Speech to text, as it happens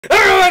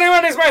Everybody,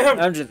 my name's Mayhem!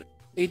 I'm just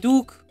a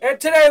Duke. And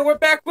today we're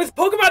back with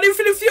Pokemon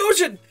Infinite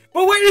Fusion!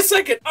 But wait a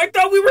second, I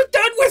thought we were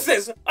done with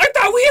this! I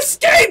thought we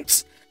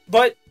escaped!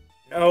 But,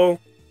 no.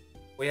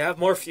 We have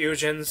more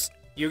fusions.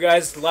 You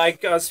guys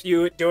like us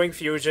doing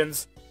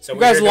fusions. So You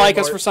guys like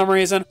us for some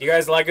reason. You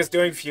guys like us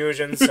doing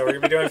fusions, so we're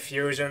gonna be doing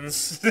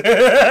fusions. More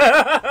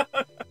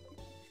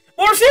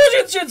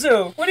fusions,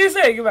 Shinzu! What do you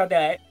think about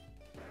that?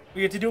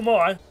 We get to do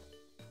more.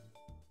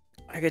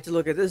 I get to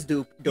look at this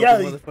dopey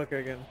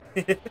motherfucker again.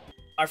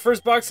 Our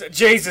first box.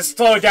 Jesus,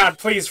 slow down,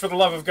 please, for the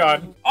love of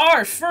God.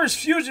 Our first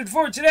fusion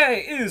for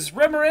today is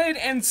Remoraid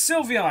and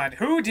Sylveon.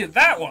 Who did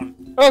that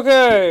one?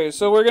 Okay,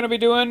 so we're gonna be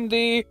doing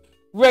the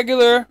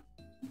regular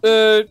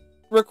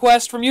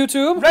request from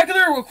YouTube.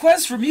 Regular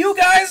request from you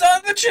guys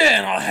on the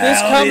channel.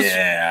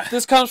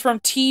 This comes from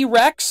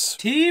T-Rex.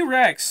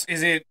 T-Rex.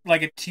 Is it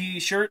like a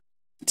T-shirt?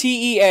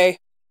 T-E-A.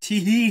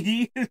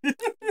 T.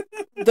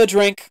 The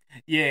drink.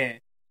 Yeah.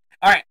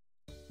 All right.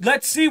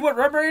 Let's see what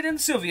Remoraid and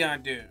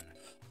Sylveon do.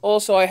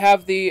 Also, I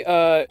have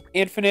the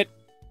Infinite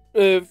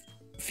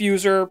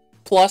Fuser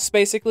Plus,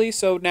 basically,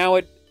 so now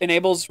it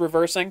enables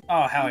reversing.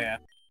 Oh, hell yeah.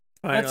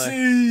 Finally. Let's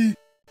see.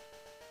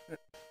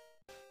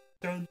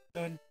 Dun,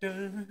 dun,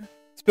 dun.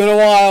 It's been a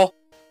while.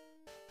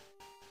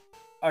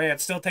 Oh, yeah, it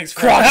still takes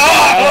forever.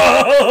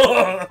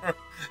 Oh!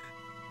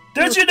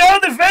 Did you know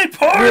the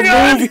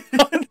Vaporeon?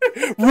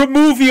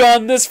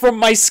 Removion this from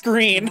my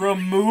screen.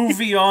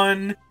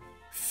 Removion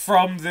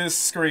from this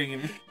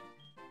screen.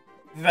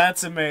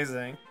 That's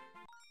amazing.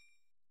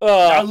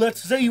 Now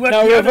let's see what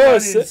now the other one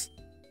reverse is.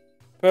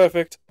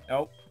 Perfect.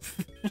 Nope.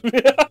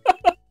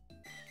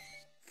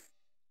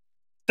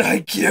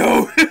 Thank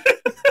you.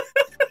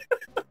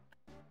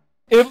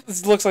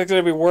 It looks like it's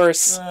gonna be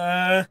worse.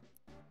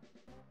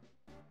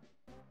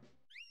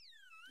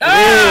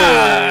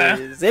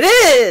 It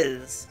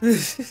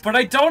is! But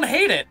I don't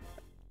hate it.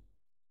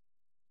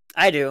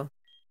 I do.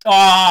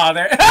 Ah,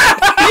 there.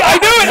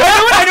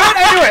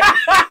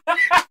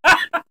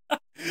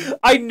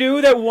 I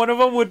knew that one of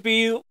them would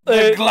be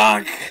The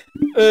Glock.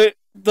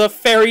 The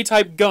fairy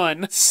type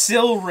gun.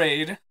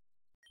 Silraid.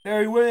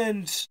 Fairy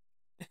Wind.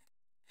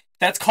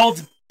 That's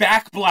called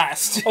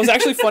Backblast. I was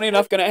actually funny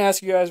enough gonna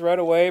ask you guys right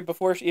away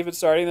before even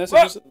starting this.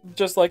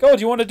 Just like, oh,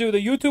 do you want to do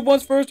the YouTube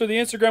ones first or the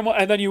Instagram one?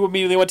 And then you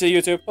immediately went to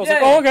YouTube. I was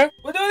like, oh, okay.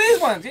 We'll do these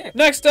ones, yeah.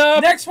 Next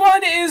up. Next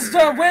one is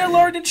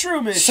Warlord and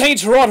Shroomish.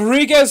 Saint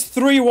Rodriguez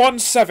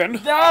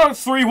 317. No,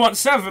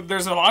 317.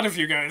 There's a lot of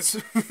you guys.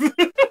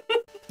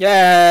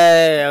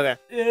 Yay, okay.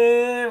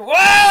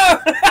 Whoa!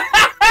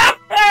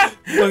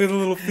 Look at the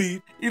little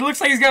feet. He looks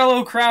like he's got a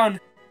little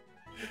crown.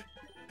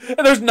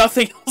 And there's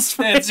nothing else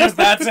for It's him. just,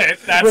 that's it.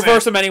 That's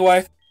Reverse him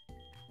anyway.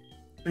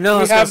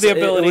 No, we have the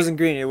ability. It wasn't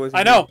green. It wasn't.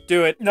 I know.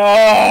 Do it.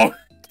 No!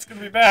 It's gonna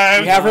be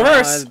bad. We have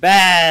reverse. It's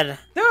bad.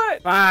 Do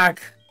it.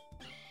 Fuck.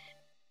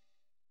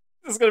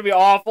 This is gonna be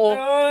awful.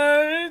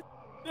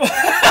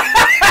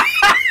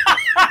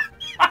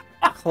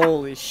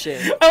 Holy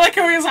shit. I like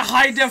how he has a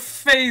high-def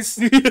face.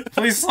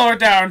 Please slow it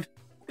down.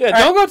 Yeah,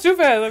 don't go too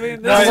fast. I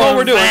mean, this is No, all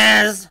we're doing.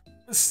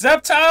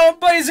 Sceptile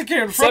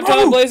Blaziken from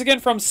Sceptile Blaziken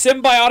from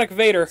Symbiotic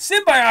Vader.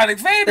 Symbiotic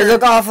Vader. They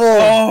look awful.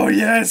 Oh,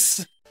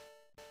 yes.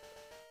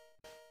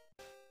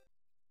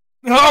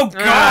 Oh,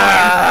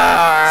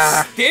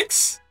 God.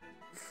 Sticks?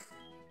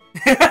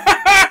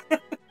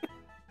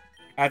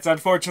 That's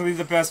unfortunately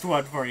the best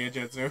one for you,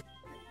 Jitsu.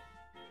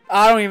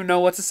 I don't even know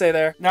what to say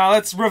there. Now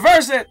let's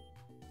reverse it.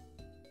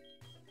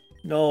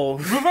 No.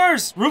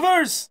 Reverse.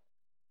 Reverse.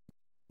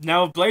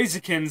 Now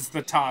Blaziken's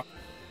the top.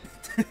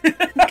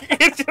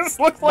 It just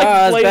looks like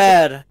Wow, that's Blaziken.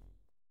 bad.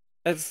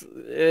 That's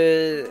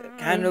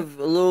kind of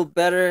a little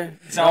better.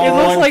 It's all It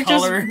looks one like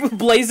color. just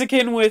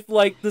Blaziken with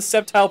like the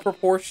Sceptile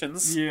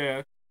proportions.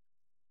 Yeah.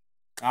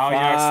 Oh,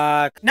 yes.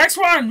 Fuck. Next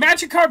one,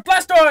 Magikarp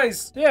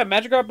Blastoise. Yeah,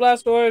 Magikarp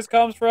Blastoise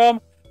comes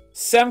from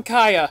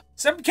Semkaya.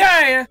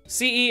 Semkaya.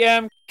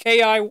 Semkaya.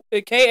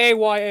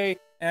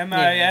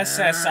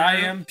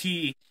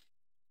 Missimp.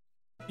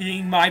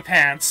 Eating my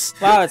pants.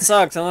 Wow, it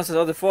sucks unless there's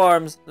other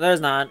forms. There's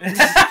not.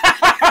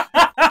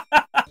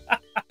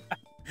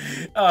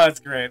 Oh, that's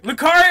great.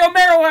 Lucario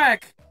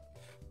Marowak.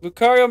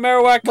 Lucario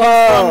Marowak comes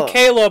Whoa. from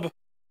Caleb.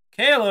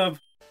 Caleb,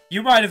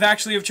 you might have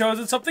actually have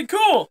chosen something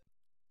cool.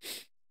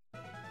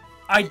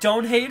 I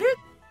don't hate it.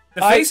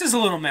 The face is a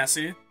little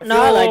messy.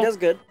 No, like that's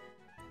good.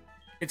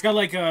 It's got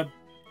like a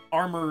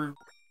armor,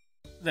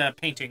 the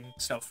painting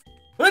stuff.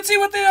 Let's see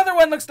what the other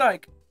one looks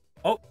like.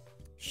 Oh,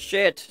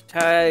 Shit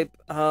type.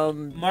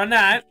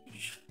 Monat.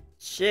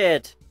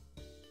 Shit.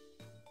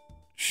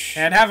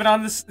 Can't have it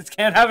on this.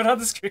 Can't have it on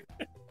the screen.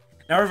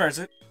 Now reverse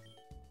it.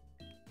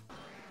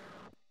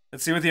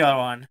 Let's see what the other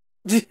one.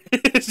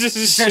 It's just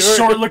It's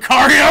short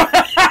Lucario.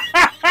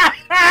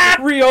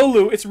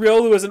 Riolu. It's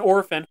Riolu as an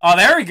orphan. Oh,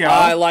 there we go.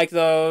 I like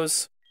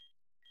those.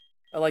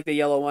 I like the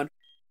yellow one.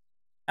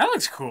 That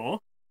looks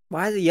cool.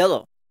 Why is it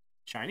yellow?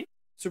 Shiny.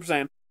 Super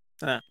Saiyan.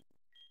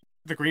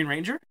 The Green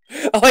Ranger.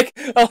 I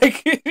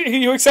like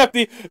you accept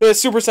the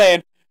Super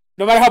Saiyan,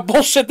 no matter how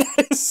bullshit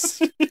that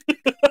is.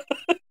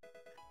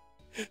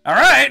 All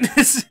right.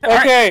 All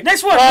Okay. right.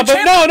 Next one.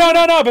 But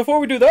no. Before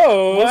we do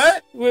those,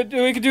 What?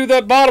 we could do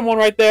that bottom one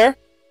right there.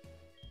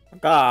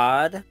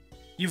 God.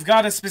 You've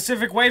got a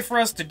specific way for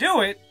us to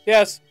do it.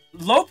 Yes.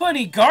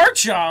 Lopunny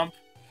Garchomp.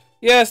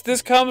 Yes,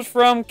 this comes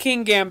from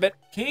King Gambit.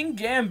 King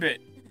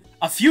Gambit.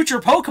 A future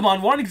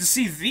Pokemon wanting to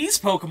see these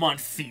Pokemon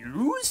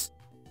fuse?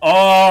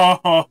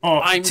 Oh,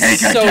 I'm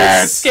take a so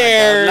guess.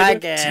 scared. I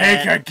don't like it.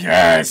 Take a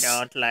guess. I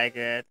don't like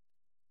it.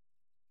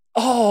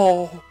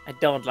 Oh, I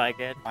don't like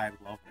it. I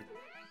love it.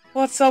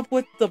 what's up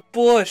with the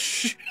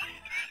bush?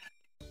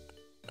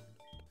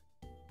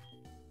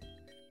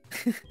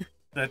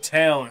 The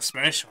tail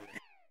especially.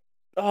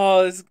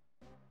 Oh, it's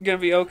gonna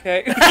be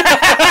okay.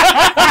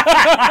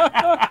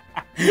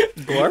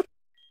 Gorp?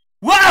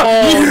 Wow!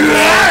 Oh,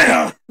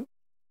 Yeah!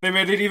 They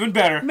made it even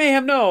better.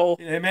 Mayhem, no.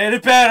 They made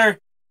it better.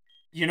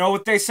 You know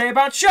what they say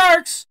about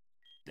sharks?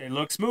 They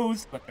look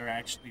smooth, but they're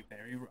actually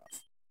very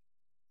rough.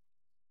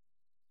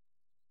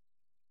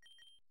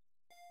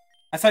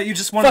 I thought you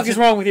just wanted What the fuck is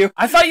wrong with you?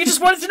 I thought you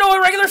just wanted to know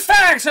irregular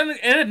facts, and it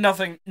had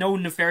nothing, no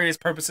nefarious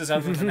purposes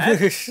other than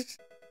that.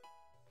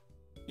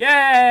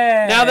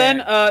 Yay! Now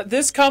then,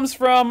 this comes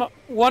from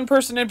one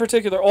person in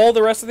particular. All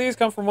the rest of these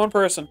come from one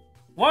person.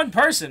 One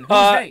person.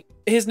 Who's they?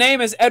 His name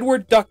is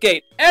Edward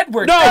Duckgate.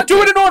 Edward. No, Duckett.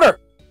 do it in order.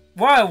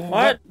 Why?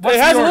 What? What's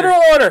It has the a order?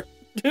 literal order.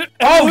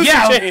 Oh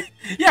yeah, Chain.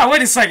 yeah.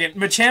 Wait a second.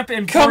 Machamp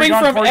and Coming Porygon,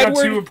 from Porygon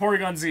Edward- 2 and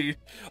Porygon Z.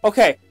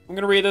 Okay, I'm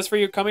gonna read this for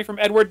you. Coming from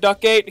Edward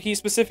Duckgate, he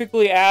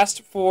specifically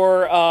asked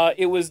for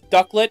it was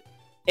Ducklet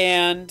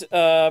and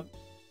the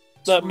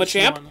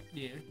Machamp.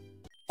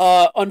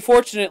 Yeah.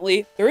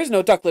 Unfortunately, there is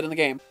no Ducklet in the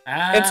game,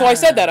 Ah. and so I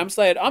said that. I'm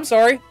sorry.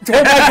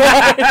 Oh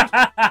my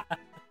god!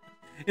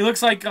 It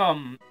looks like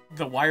the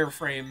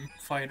wireframe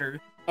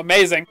fighter.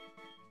 Amazing.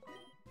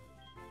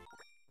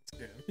 That's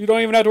good. You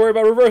don't even have to worry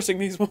about reversing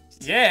these ones.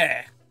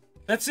 Yeah.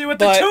 Let's see what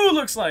But- the 2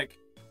 looks like.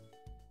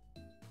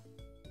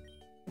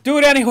 Do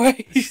it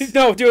anyway.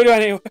 No, do it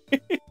anyway.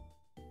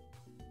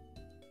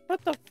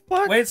 What the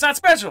fuck? Wait, it's not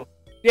special.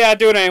 Yeah,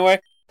 do it anyway.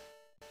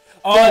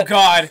 Oh But-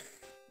 god.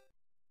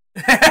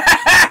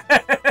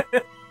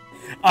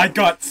 I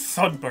got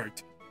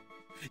sunburnt.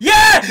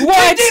 Yeah!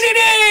 What?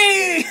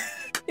 DDD!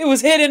 It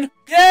was hidden.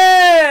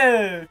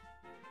 Yeah!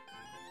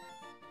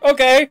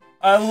 Okay.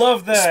 I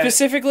love that.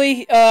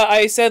 Specifically,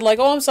 I said like,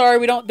 "Oh, I'm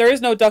sorry, there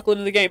is no Ducklet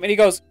in the game," and he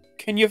goes,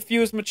 "Can you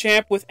fuse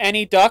Machamp with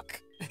any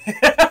duck?"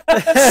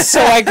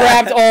 So I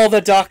grabbed all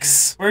the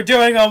ducks. We're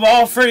doing them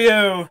all for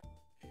you.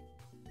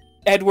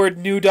 Edward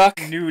New Duck,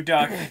 New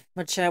Duck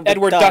Machamp with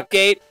Edward duck.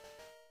 Duckgate.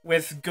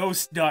 with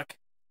Ghost Duck.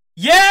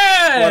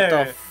 Yeah!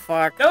 What the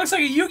fuck? That looks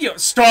like a Yu-Gi-Oh!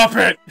 Stop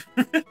it!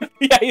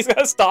 Yeah, he's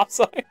got a stop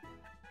sign.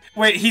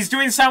 Wait, he's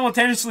doing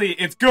simultaneously.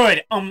 It's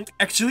good.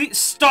 Actually,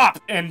 stop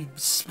and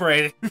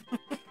spray.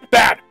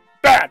 Bad.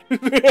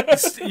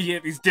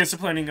 He's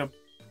disciplining a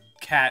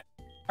cat.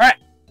 All right.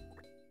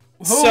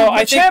 So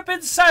I think- Machamp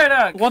and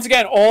Psyduck. Once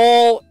again,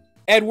 all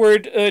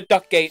Edward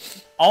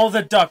Duckgate. All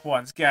the duck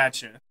ones.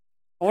 Gotcha.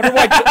 I wonder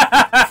why.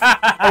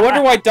 I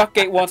wonder why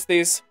Duckgate wants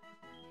these.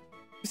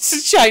 It's a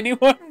shiny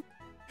one.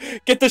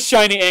 Get the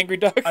shiny angry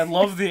duck. I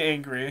love the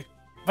angry,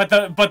 but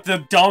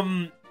the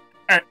dumb.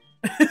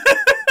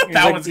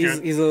 That one's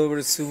good. He's a little bit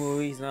of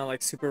sumo. He's not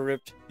like super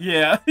ripped.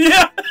 Yeah.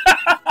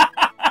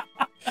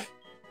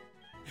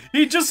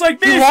 He just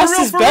like me. He for lost real,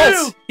 his for belt.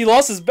 real. He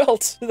lost his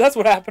belt. That's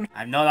what happened.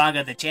 I'm no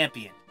longer the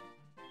champion.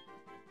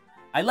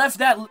 I left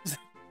that.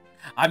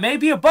 I may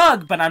be a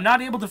bug, but I'm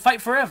not able to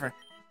fight forever.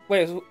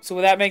 Wait, so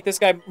would that make this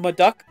guy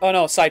Maduck? Oh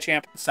no,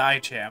 Psychamp.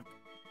 Psychamp.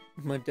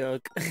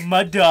 Maduck.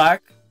 Maduck.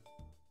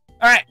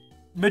 Alright.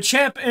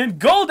 Machamp and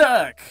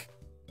Golduck.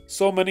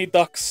 So many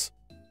ducks.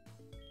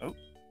 Oh.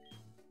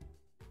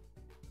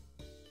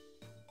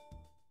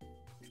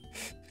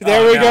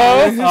 There we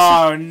go.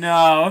 Oh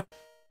no.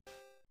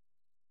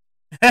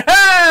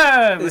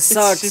 It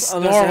sucks just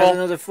unless it has normal.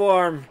 another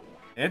form.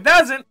 It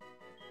doesn't.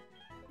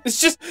 It's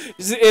just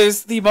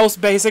is the most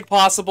basic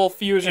possible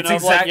fusion. It's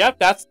Of like, exact-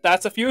 yep,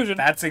 that's a fusion.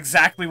 That's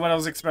exactly what I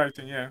was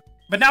expecting, yeah.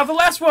 But now the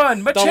last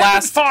one. Machamp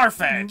last- and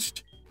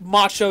Farfetch'd.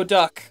 Macho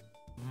duck.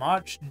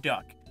 Mach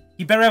Duck.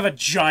 He better have a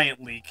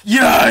giant leak.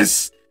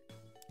 Yes!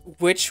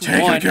 Which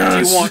Take a one do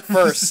guess. you want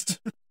first?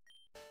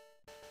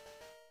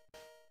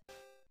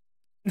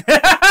 What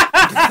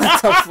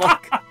the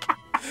fuck?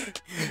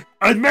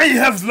 I may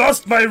have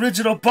lost my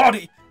original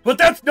body, but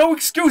that's no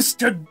excuse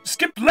to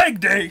skip leg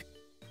day.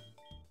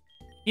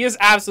 He is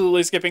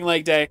absolutely skipping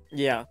leg day.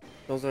 Yeah,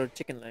 those are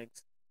chicken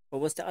legs. But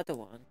what's the other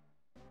one?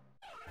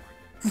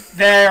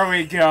 There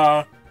we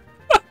go.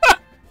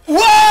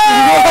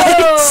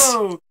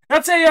 Whoa!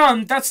 That's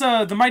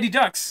the Mighty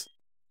Ducks.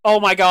 Oh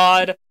my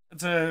god.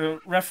 It's a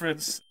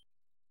reference.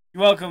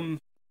 You're welcome,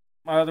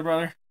 my other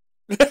brother.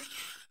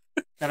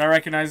 That I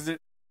recognized it.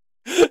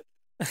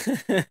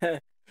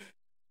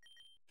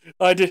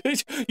 I did.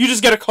 You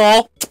just get a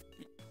call.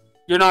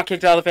 You're not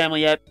kicked out of the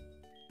family yet.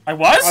 I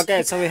was?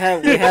 Okay, so we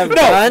have No,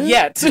 gun.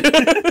 yet.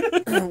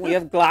 We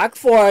have Glock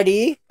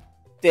 40.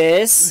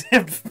 This.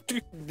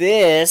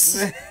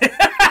 This.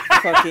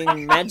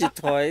 Fucking magic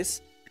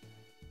toys.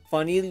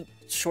 Funny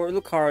short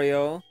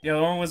Lucario. The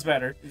other one was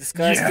better.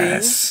 Disgusting.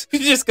 Yes!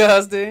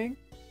 Disgusting.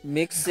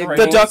 Mixed Great.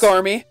 The signals. Duck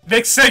Army.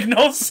 Mixed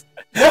signals!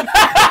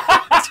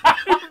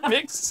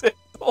 Mixed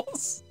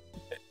signals.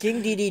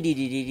 King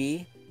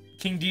DDDDD.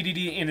 King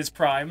DDD in his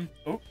prime.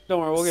 Oh, Don't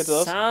worry, we'll get to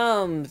those.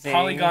 Something.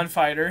 Polygon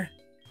Fighter.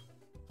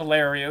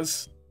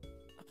 Hilarious.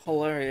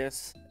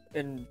 Hilarious.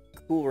 And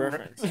cool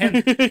reference.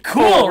 And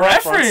cool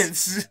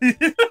reference!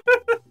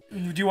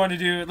 Do you want to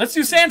do... Let's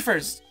do sand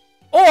first.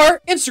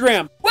 Or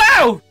Instagram.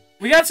 Wow!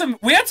 We had some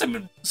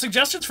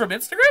suggestions from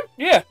Instagram?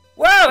 Yeah.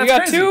 Wow, that's We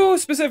got crazy. 2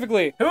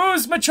 specifically.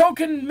 Who's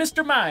Machokin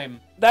Mr.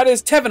 Mime? That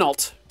is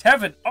Tevenalt.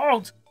 Tevin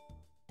Alt.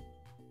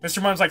 Mr.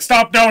 Mime's like,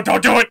 stop, no,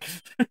 don't do it!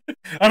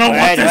 I don't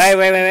want this!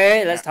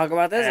 Wait. Let's talk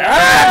about this.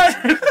 Ah!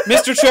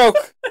 Mr.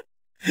 Choke.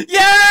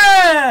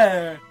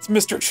 Yeah! It's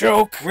Mr.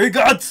 Choke. We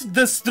got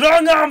the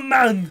strong arm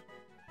man!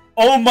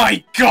 Oh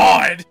my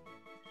god!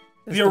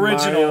 It's The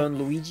original. Mario and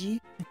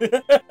Luigi.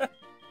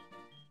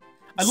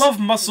 I love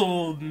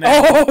muscle men.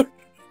 Oh,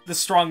 The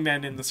strong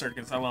men in the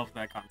circus. I love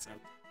that concept.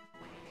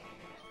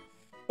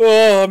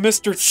 oh,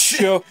 Mr.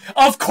 Choke.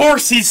 Of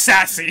course he's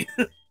sassy!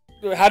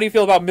 How do you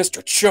feel about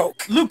Mr. Choke?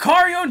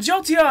 Lucario and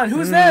Jolteon,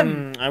 who's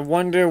them? I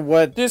wonder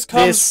what This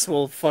this, comes-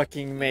 will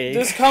fucking make.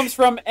 This comes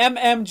from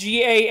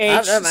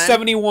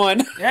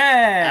MMGAH71.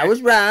 Yeah! I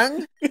was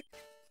wrong. You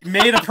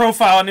made a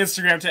profile on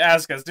Instagram to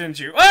ask us, didn't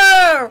you?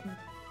 Oh!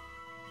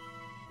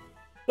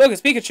 Look,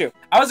 it's Pikachu.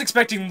 I was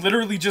expecting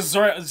literally just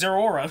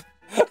Zeraora.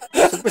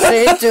 Super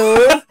Saiyan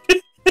 2.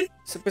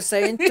 Super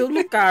Saiyan 2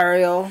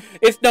 Lucario.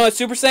 It's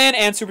Super Saiyan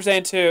and Super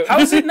Saiyan 2. How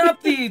is it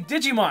not the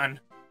Digimon?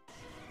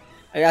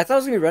 I thought it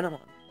was gonna be Renamon.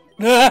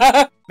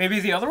 Maybe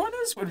the other one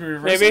is? Would we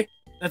reverse Maybe. it?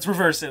 Let's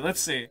reverse it. Let's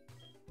see.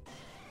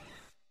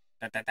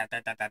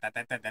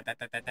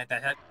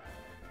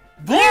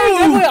 Boom!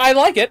 Definitely, I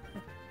like it.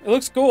 It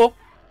looks cool.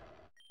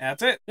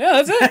 That's it.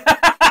 Yeah, that's it.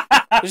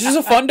 It's just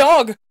a fun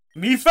dog.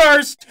 Me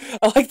first!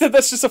 I like that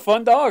that's just a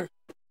fun dog.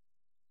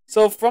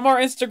 So, from our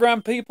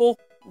Instagram people,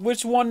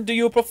 which one do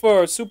you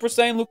prefer? Super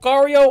Saiyan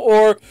Lucario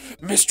or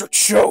Mr.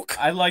 Choke?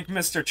 I like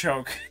Mr.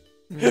 Choke.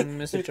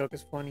 Mr. Choke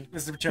is funny.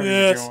 Mr. Choke is a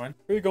Yes. good one.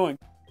 Where are you going?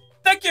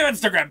 Thank you,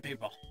 Instagram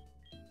people.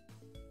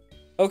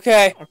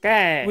 Okay.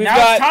 Okay. We've now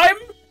got- it's time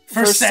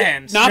for for sa-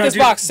 sand. not this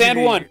box, sand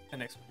the- one. The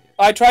next one.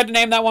 I tried to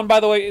name that one, by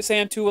the way,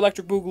 Sand 2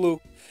 Electric Boogaloo.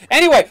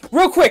 Anyway,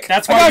 real quick.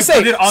 That's I why gotta you say,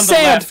 put it on the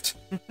Sand, left.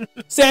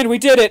 Sand, we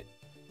did it.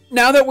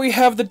 Now that we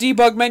have the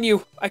debug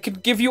menu, I can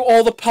give you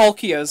all the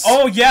Palkias.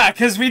 Oh yeah,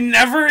 because we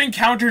never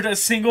encountered a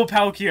single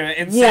Palkia,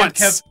 and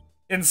Once.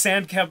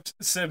 Sand kept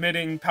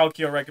submitting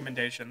Palkia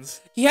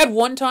recommendations. He had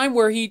one time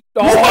where he...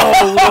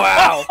 Oh,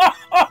 wow.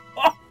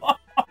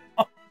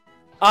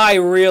 I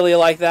really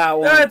like that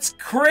one. That's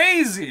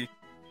craysy.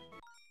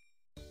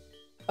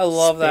 I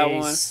love that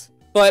one. Space.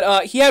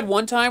 But he had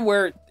one time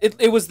where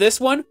it was this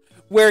one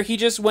where he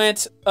just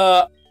went,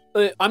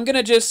 I'm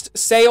gonna just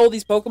say all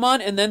these Pokemon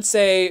and then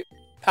say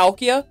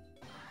Palkia.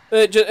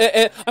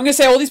 I'm gonna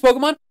say all these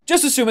Pokemon,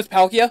 just assume it's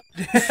Palkia.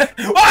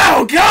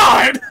 Oh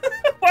God!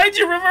 Why'd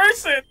you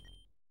reverse it?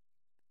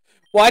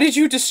 Why did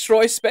you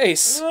destroy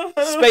space?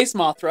 Space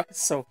Mothra.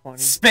 It's so funny.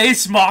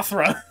 Space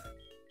Mothra.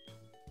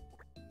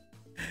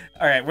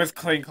 All right, with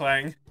Clang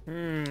Clang,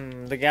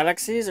 The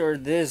galaxies or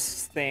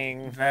this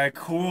thing? that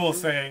cool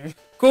thing.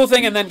 Cool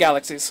thing and then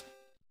galaxies.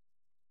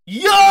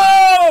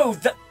 Yo!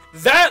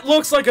 That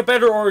looks like a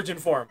better origin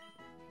form.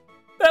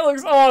 That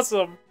looks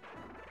awesome.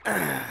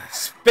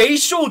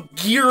 Spatial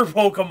gear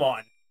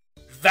Pokemon.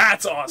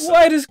 That's awesome.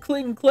 Why does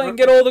Kling Klang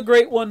get all the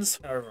great ones?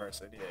 I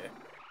reverse it, yeah.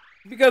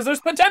 Because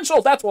there's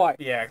potential, that's why.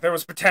 Yeah, there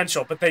was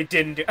potential, but they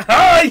didn't do.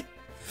 Hi!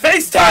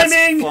 FaceTiming!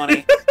 That's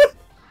funny.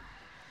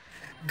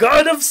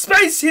 God of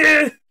space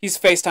here! He's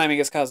FaceTiming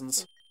his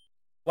cousins.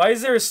 Why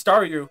is there a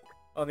Staryu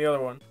on the other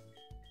one?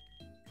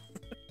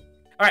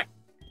 Alright.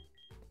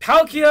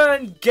 Palkia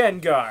and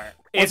Gengar.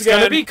 It's again-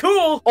 gonna be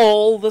cool!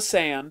 All the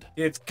sand.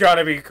 It's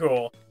gonna be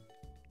cool.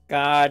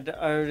 God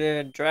of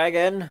the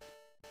Dragon.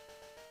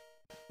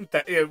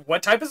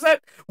 What type is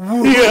that?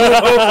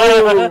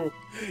 Whoa!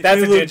 That's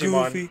You a look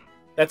Digimon. goofy.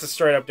 That's a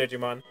straight up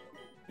Digimon.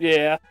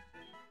 Yeah.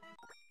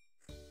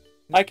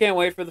 I can't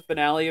wait for the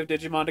finale of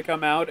Digimon to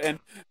come out and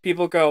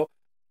people go,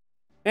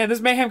 man,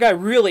 this Mayhem guy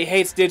really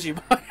hates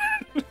Digimon.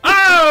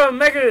 Oh,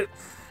 Mega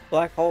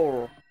Black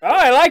Hole. Oh,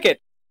 I like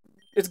it.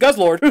 It's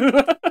Guzzlord.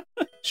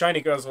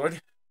 Shiny Guzzlord.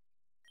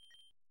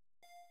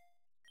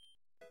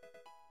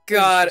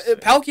 God,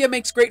 Interesting. Palkia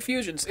makes great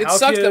fusions. It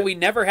sucks Palkia- that we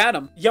never had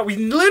him. Yeah, we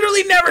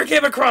literally never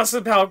came across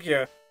the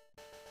Palkia.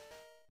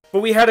 But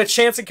we had a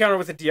chance encounter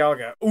with a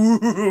Dialga.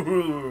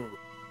 Ooh.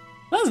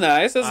 That's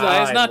nice. That's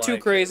nice. I Not too like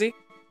it. crazy.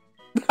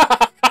 Wait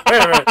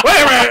a minute.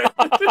 Wait a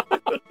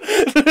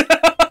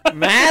minute.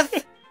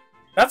 Math?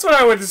 That's what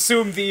I would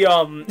assume the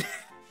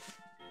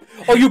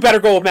Oh, you better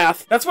go with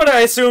math. That's what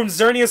I assumed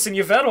Xerneas and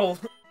Yveltal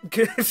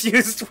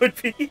confused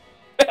would be.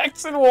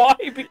 X and Y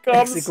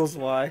becomes X equals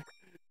Y.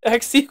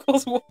 X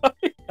equals Y.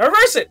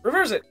 Reverse it.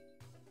 Reverse it.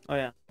 Oh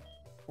yeah.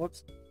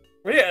 Whoops.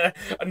 Yeah.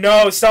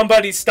 No,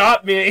 somebody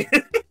stop me.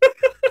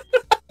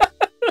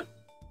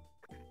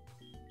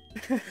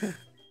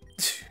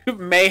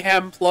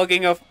 Mayhem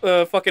plugging a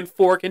fucking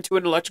fork into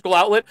an electrical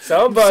outlet.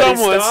 Somebody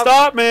Someone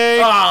stop me!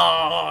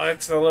 Oh,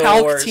 it's a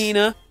little worse.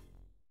 Palkutina.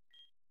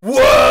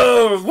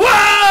 Whoa!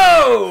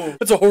 Whoa!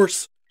 It's a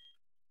horse.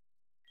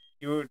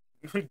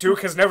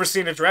 Duke has never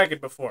seen a dragon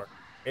before.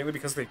 Mainly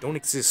because they don't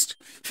exist.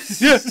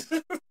 Yes.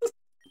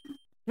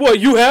 What,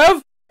 you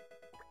have?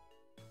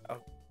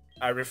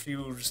 I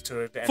refuse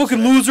to answer Fucking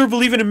that. loser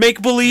believing in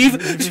make-believe.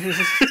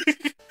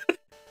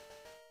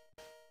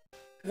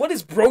 What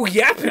is bro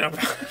yapping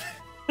about?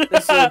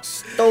 This looks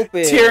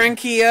stupid.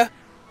 Tyrankia.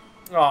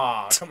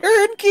 Aw, come on.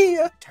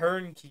 Tyrankia.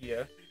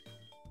 Turnkia.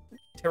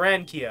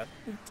 Tyrankia.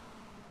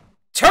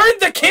 Turn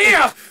the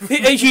Kia!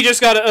 He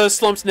just got a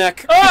slumped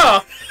neck.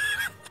 Oh!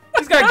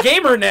 He's got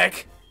gamer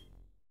neck.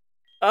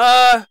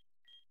 I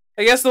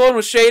guess the one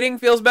with shading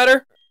feels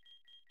better.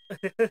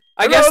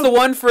 I guess the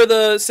one for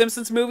the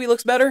Simpsons movie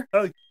looks better.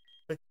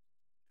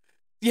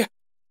 Yeah.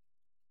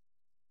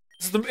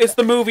 It's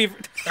the movie.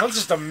 That was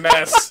just a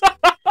mess.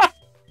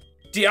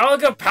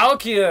 Dialga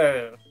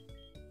Palkia.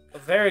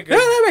 Very Yeah, good.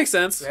 that makes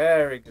sense.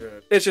 Very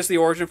good. It's just the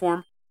origin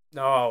form.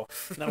 No.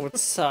 That would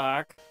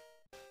suck.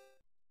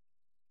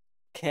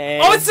 Okay.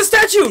 Oh, it's the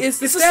statue! It's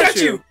the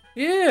statue!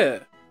 Yeah.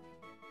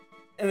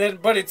 And then,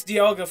 but it's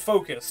Dialga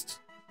focused.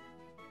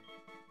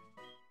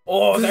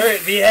 Oh, there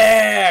it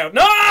yeah!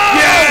 No!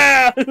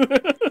 Yeah!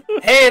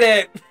 Hate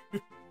it!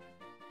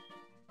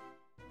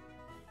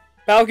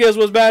 Palkia's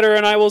was better,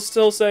 and I will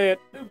still say it.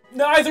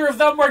 Neither of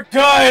them were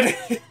good!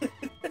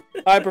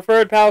 I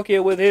preferred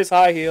Palkia with his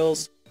high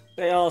heels.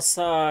 They all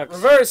suck.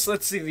 Reverse,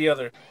 let's see the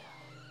other.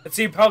 Let's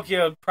see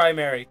Palkia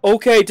primary.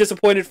 Okay,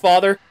 disappointed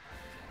father.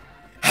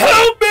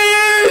 Help me!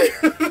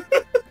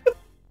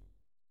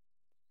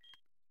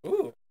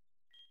 Ooh.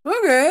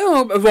 Okay.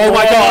 Oh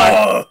my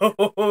god.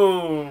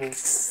 Whoa.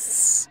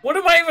 What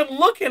am I even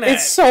looking at?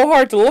 It's so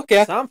hard to look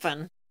at.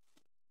 Something.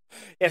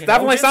 It's You know,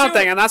 definitely Jinzu?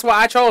 something, and that's why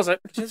I chose it.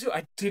 Jinzu,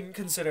 I didn't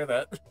consider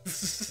that.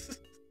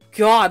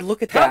 God,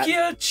 look at that.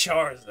 Palkia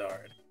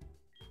Charizard.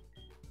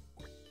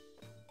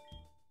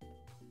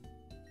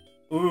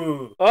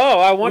 Ooh. Oh,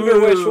 I wonder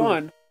which Ooh.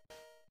 one.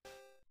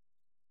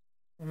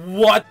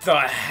 What the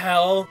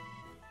hell?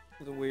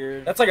 It's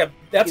weird. That's a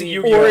The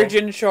Yu-Gi-Oh!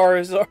 Origin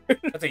Charizard.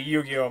 That's a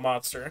Yu-Gi-Oh!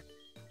 Monster.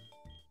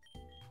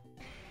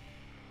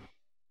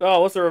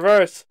 Oh, what's the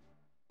reverse?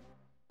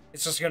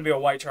 It's just gonna be a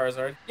white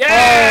Charizard.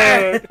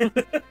 Yeah!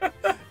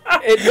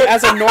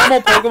 As a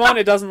normal Pokemon,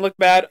 it doesn't look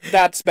bad.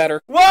 That's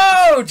better.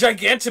 Whoa!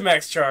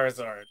 Gigantamax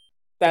Charizard.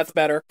 That's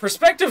better.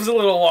 Perspective's a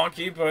little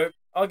wonky, but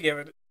I'll give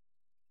it.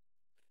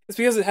 It's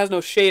because it has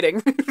no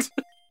shading.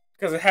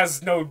 Because it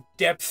has no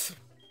depth.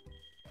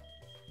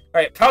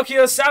 Alright,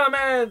 Palkia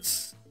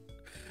Salamence!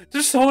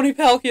 There's so many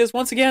Palkias.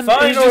 Once again, it's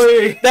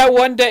Finally! just that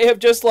one day of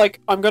just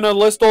like, I'm gonna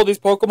list all these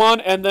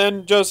Pokemon and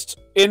then just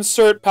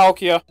insert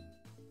Palkia.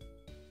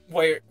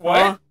 Wait,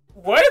 what? Huh?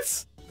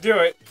 What? Do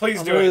it. Please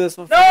I'll do do it. this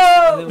one No! first,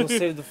 and then we'll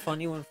save the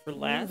funny one for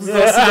last.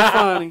 That's so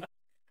funny.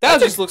 That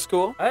just looks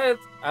cool. I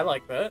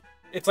like that.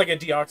 It's like a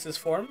Deoxys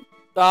form.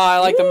 I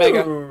like the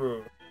Mega.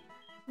 Ooh.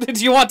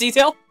 Do you want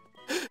detail?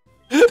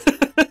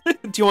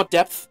 Do you want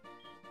depth?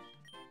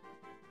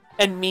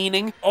 And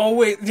meaning? Oh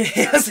wait,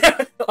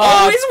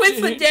 always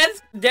with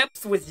the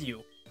depth with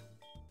you.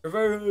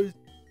 Reverse.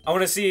 I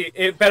want to see.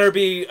 It better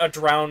be a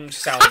drowned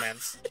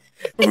Salamence.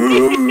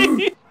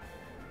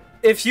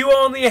 If you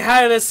only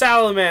had a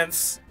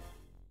Salamence.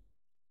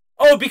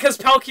 Oh, because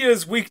Palkia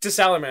is weak to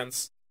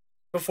Salamence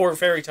before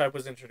Fairy type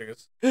was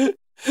introduced. It's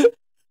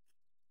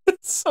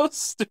so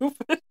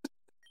stupid.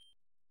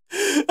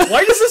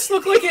 Why does this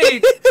look like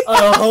a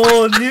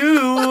whole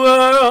new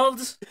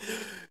world?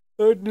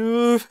 A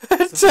new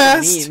It's a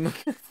fantastic meme.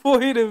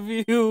 point of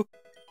view.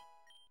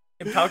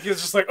 And Palkia's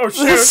just like, oh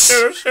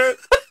shit.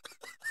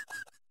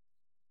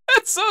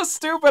 That's so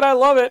stupid. I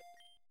love it.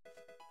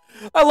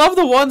 I love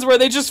the ones where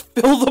they just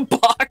fill the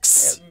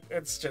box.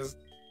 It's just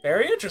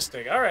very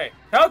interesting. All right,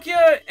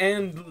 Palkia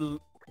and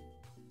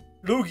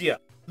Lugia,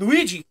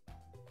 Luigi.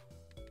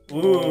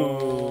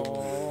 Ooh.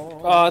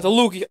 The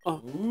Lugia.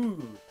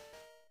 Ooh.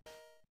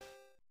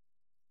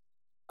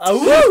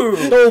 Ooh.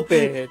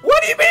 Stupid.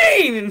 What do you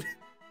mean?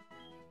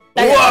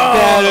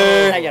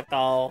 Better.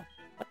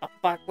 What the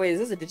fuck? Wait, is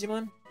this a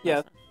Digimon?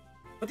 Yeah.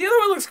 But the other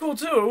one looks cool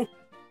too.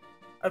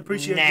 I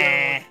appreciate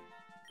that.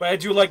 But I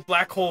do like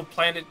Black Hole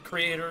Planet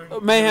Creator.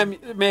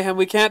 Mayhem,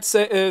 we can't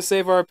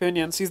save our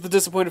opinions. He's the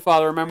disappointed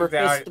father, remember?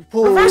 Yeah, It's the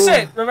pool. reverse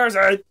it! Reverse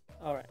it!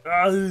 Alright.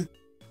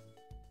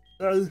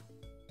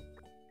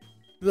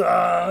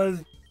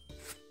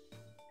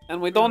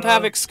 And we don't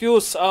have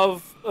excuse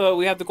of,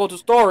 we have to go to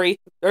story.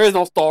 There is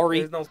no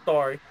story. There's no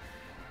story.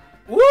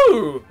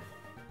 Woo!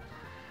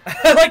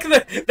 I like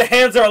the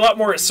hands are a lot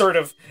more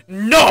assertive.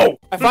 No!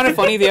 I find it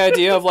funny, the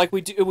idea of, like,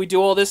 we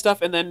do all this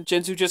stuff, and then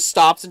Jinzu just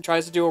stops and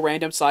tries to do a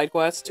random side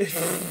quest.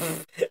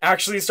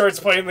 Actually starts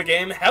playing the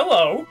game.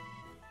 Hello!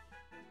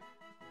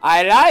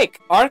 I like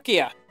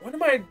Arceus. What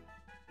am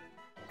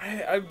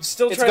I'm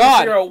still It's trying God. to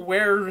figure out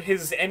where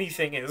his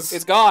anything is.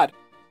 It's God.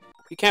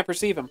 You can't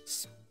perceive him.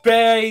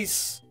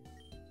 Space!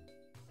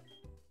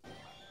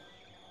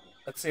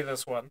 Let's see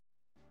this one.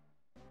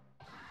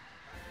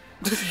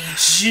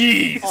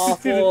 Jeez.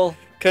 Awful.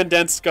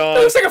 Condensed That skull.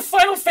 looks like a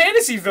Final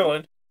Fantasy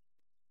villain.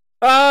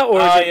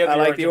 Origin. Yeah, I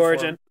like the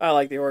origin origin. I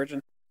like the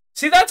origin.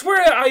 See, that's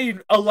where I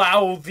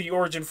allow the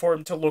origin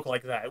form to look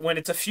like that, when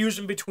it's a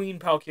fusion between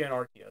Palkia and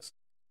Arceus.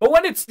 But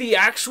when it's the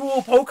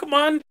actual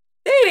Pokemon,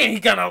 it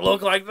ain't gonna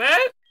look like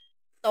that.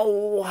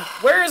 Oh.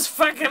 Where his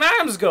fucking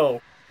arms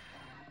go?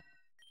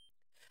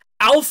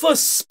 Alpha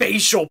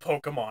Spatial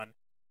Pokemon.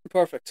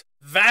 Perfect.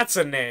 That's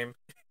a name.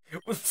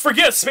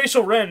 Forget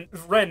Spatial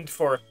Rend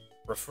for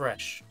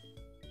refresh.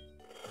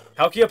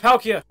 Palkia,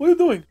 Palkia. What are you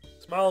doing?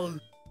 Smile.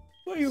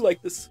 Why are you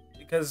like this?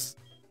 Because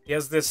he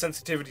has this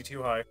sensitivity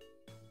too high.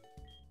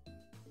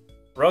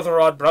 Brother,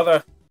 odd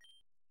brother.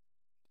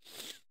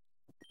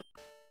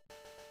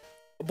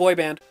 A boy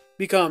band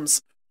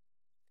becomes.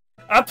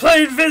 I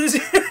played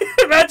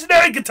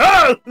imaginary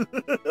guitar!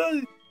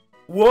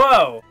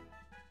 Whoa.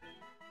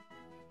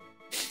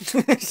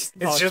 It's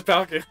just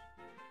Palkia.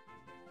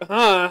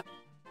 Huh.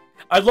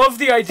 I love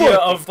the idea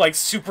of, like,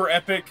 super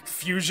epic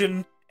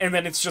fusion, and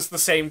then it's just the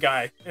same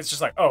guy. It's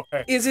just like, oh,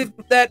 hey. Is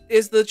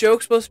the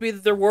joke supposed to be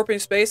that they're warping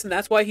space and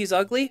that's why he's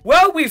ugly?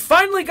 Well, we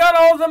finally got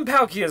all of them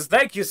Palkias.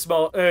 Thank you,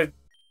 Sand.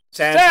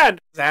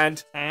 Sand!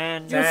 Sand.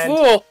 And You Sand.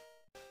 fool!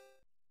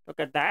 look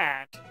at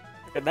that.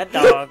 Look at that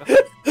dog.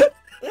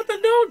 What the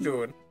dog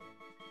doing?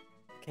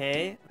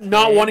 Okay.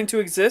 Not wanting to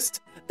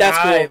exist? That's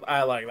cool.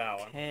 I like that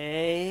one.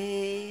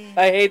 Okay.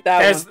 I hate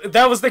that one.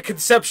 That was the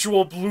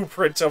conceptual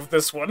blueprint of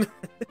this one.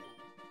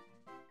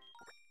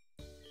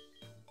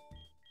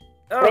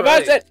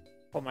 Reverse it!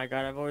 Oh my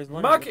god, I've always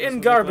wondered. Muck what this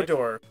and would look like.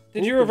 Garbodor.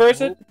 Did you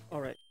reverse it?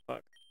 Alright,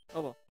 fuck.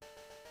 Oh well.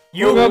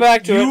 We'll go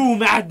back to you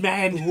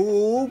madman!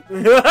 Yo,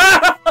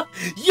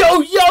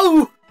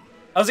 yo!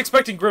 I was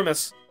expecting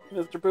Grimace.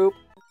 Mr. Poop.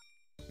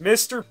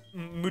 Mr.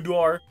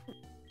 Mudor.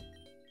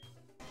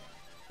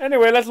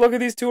 Anyway, let's look at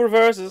these two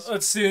reverses.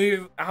 Let's see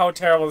how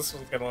terrible this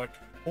one's gonna look.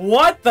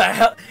 What the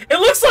hell? It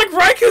looks like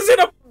Rika's in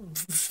a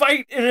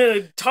fight in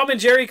a Tom and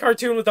Jerry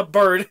cartoon with a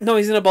bird. No,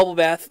 he's in a bubble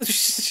bath.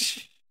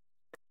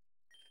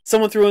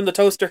 Someone threw in the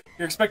toaster.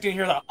 You're expecting to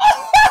hear the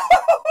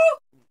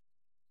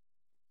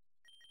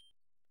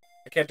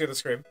I can't do the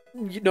scream.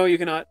 No, you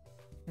cannot.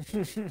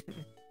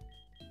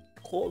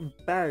 How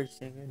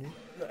embarrassing, isn't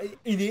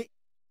it?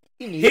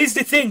 Here's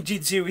the thing,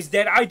 Jinzu, is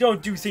that I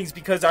don't do things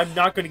because I'm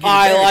not gonna get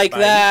I embarrassed like by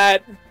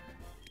that.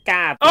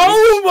 Garbage.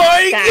 Oh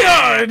my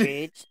god!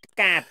 Garbage.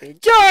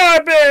 Garbage.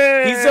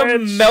 Garbage! He's a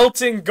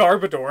melting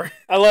Garbodor.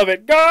 I love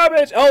it.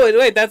 Garbage! Oh,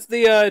 wait, that's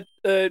the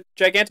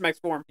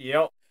Gigantamax form.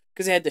 Yep.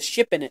 Because it had the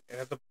ship in it.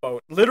 And the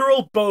boat.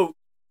 Literal boat.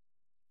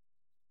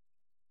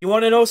 You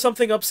want to know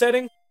something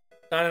upsetting?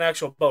 Not an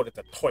actual boat, it's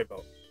a toy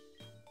boat.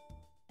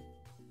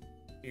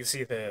 You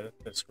see the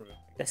screw.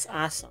 That's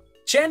awesome.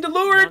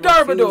 Chandelure and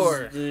None of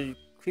Garbodor! The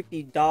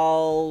creepy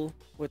doll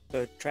with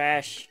the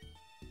trash.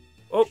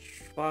 Oh.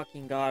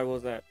 Fucking god,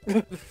 what was that?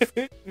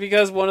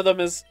 Because one of them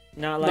is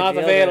Not like not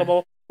the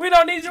available. We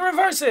don't need to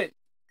reverse it!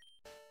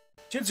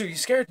 Jinzu, you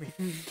scared me.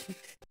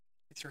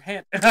 It's your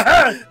hand.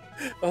 I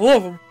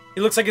love him.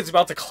 He looks like he's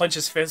about to clench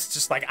his fist,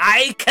 just like,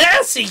 I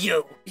can see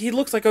you! He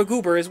looks like a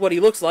goober is what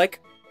he looks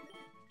like.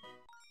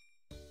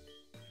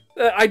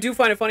 I do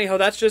find it funny how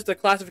that's just a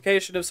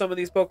classification of some of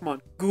these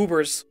Pokemon.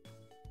 Goobers.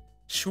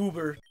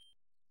 Schubert.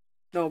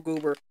 No,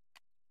 goober.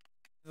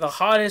 The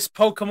hottest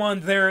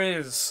Pokemon there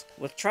is.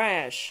 other. With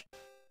trash.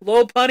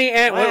 Low punny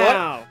and wait, what?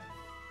 Wow.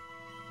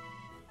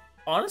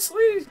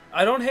 Honestly,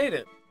 I don't hate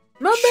it.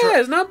 Not bad,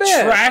 it's not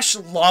bad. Trash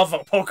lava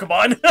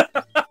Pokemon.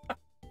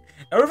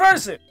 Now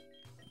reverse it.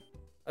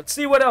 Let's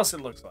see what else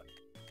it looks like.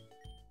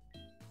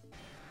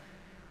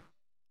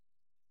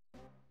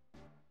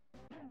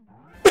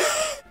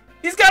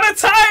 He's got a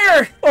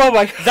tire! Oh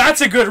my god.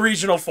 That's a good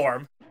regional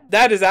form.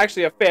 That is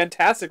actually a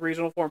fantastic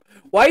regional form.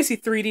 Why is he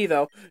 3D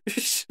though?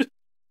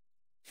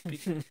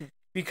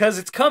 Because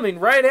it's coming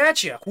right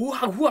at you.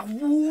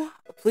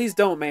 Please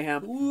don't,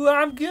 Mayhem.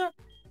 I'm good.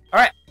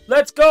 Alright,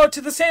 let's go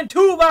to the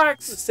Sandtool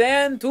box.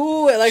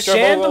 Sandu, Electro.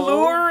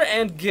 Chandelure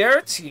and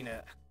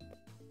Giratina.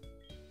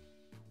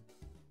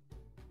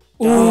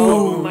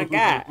 Oh my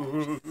god.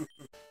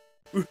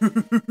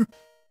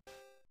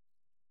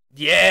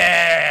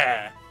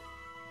 Yeah!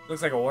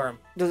 Looks like a worm.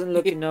 Doesn't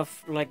look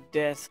enough like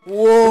death.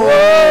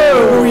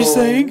 Whoa! What were you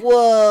saying?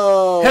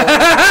 Whoa!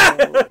 I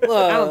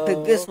don't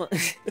think this one.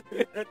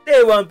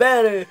 They want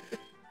better.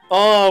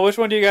 Oh, which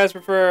one do you guys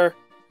prefer?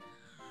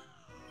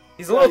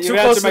 He's a little You too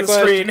close to answered the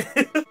my screen.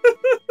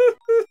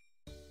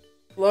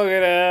 Look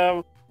at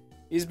him.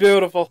 He's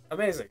beautiful.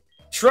 Amazing.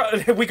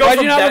 We go Why'd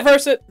from you not that.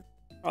 reverse it?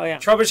 Oh yeah.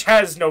 Trubbish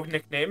has no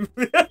nickname.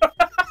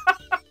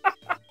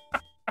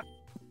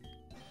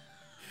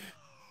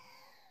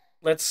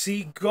 Let's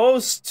see.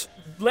 Ghost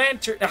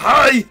Lantern.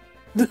 Hi!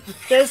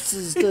 This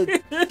is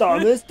the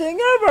dumbest thing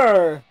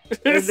ever.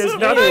 There's It's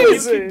nothing you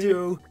amazing. can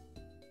do.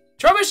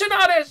 Trubbish and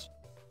Oddish!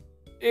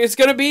 It's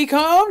gonna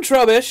become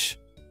Trubbish.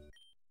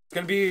 It's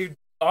gonna be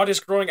Oddish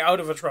growing out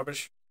of a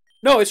Trubbish.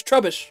 No, it's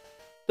Trubbish.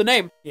 The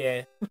name.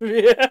 Yeah.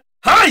 Yeah.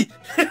 Hi!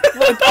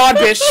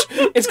 Oddbish.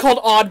 It's called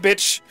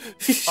Oddbitch.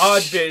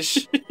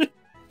 Oddbish.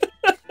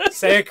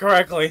 Say it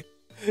correctly.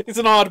 It's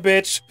an odd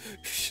bitch.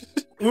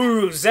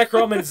 Ooh,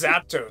 Zekrom and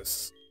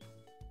Zapdos.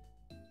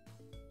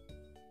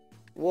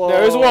 Whoa.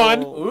 There's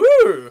one.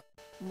 Ooh.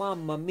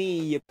 Mamma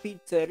mia,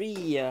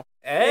 pizzeria.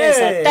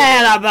 Hey.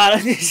 About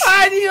it.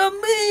 What do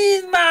you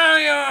mean,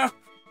 Mario?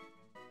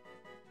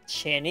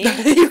 Chinny.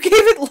 You gave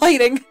it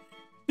lighting.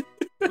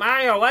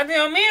 Mario, what do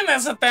you mean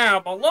that's a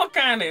terrible? Look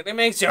at it. It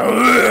makes you...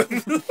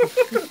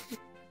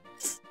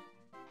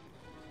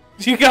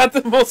 You got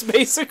the most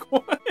basic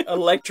one.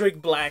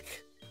 Electric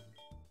Black.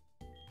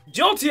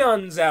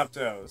 Jolteon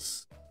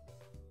Zapdos.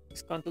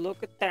 It's going to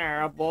look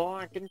terrible.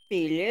 I can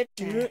feel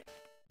it.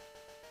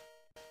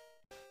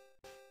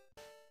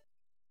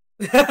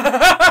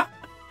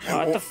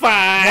 What the fuck?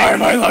 Why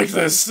am I like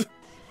this?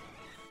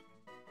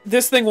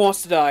 This thing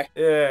wants to die.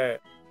 Yeah.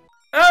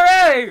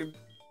 Alright!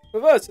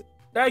 What?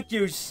 Thank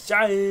you,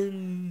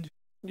 son.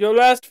 Your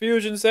last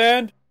fusion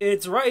sand.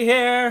 It's right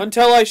here.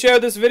 Until I share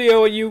this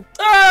video and you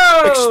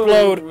Oh!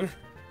 explode.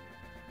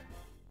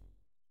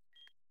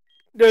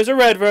 There's a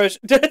red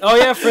version. Oh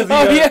yeah, for the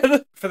oh, yeah.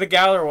 for the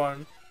Galar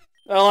one.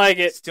 I like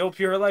it. Still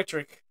pure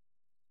electric.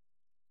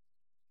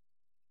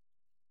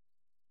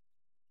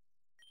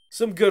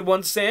 Some good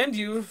ones, Sand.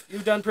 You've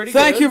done pretty good.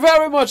 Thank you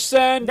very much,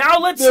 Sand. Now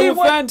let's They see were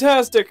what.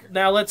 fantastic.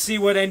 Now let's see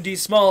what ND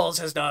Smalls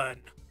has done.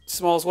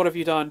 Smalls, what have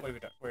you done? Where are you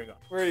going? Where are you going?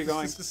 Where are you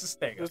going?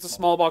 There you go, There's a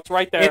small box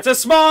right there. It's a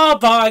small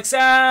box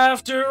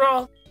after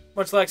all.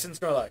 Much like in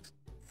Snorlax.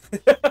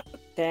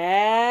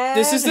 Dad?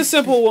 This is the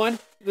simple one.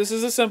 This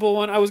is a simple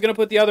one. I was gonna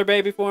put the other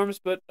baby forms,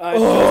 but I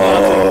chose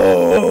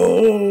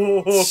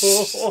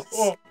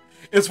Oh!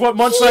 It's what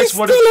Munchlax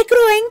would have. Still a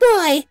growing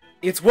boy.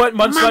 It's what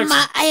Munchlax.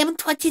 Mama, I am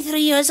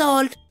 23 years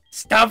old.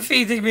 Stop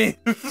feeding me.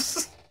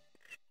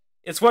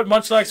 It's what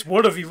Munchlax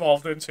would have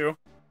evolved into.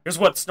 Here's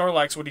what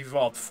Snorlax would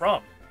evolve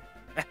from.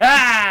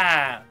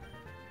 Ha!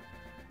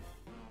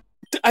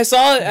 I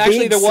saw it.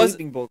 Actually, there was.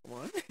 sleeping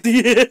Pokemon.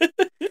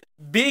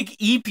 Big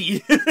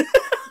Eepee.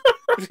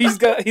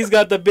 he's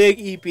got the big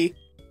EP.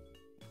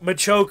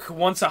 Machoke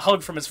wants a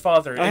hug from his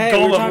father. Oh, and hey,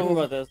 we were Golem. talking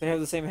about this. They have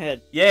the same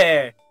head.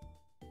 Yeah.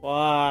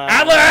 Wow.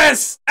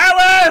 Atlas!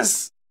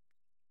 Atlas!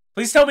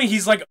 Please tell me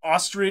he's like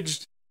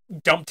ostrich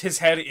dumped his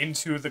head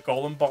into the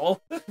golem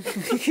ball.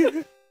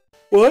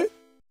 What?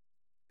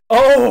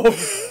 Oh!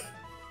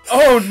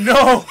 Oh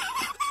no!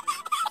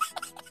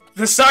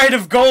 The side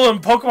of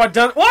golem Pokemon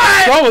does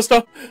what? Almost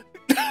done.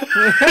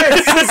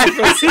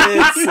 Sisyphus.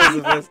 It's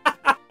Sisyphus.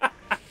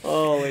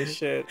 Holy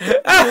shit.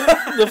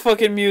 The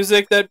fucking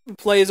music that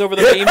plays over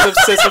the memes of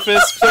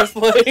Sisyphus starts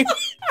playing.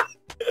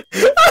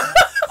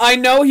 I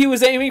know he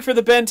was aiming for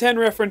the Ben 10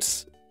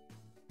 reference.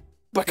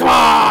 But come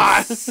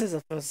on!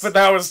 Sisyphus. But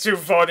that was too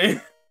funny.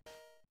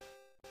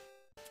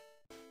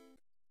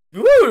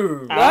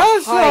 Ooh!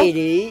 That's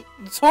Heidi.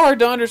 It's hard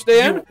to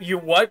understand. You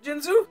what,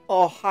 Jinzu?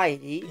 Oh,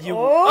 Heidi. You.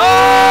 Oh!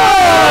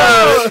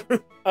 Oh!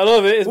 I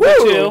love it. It's Woo! big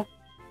chill.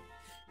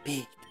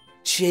 Big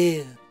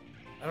chill.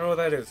 I don't know what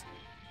that is.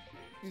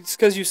 It's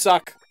because you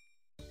suck.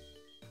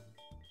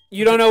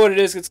 You don't know what it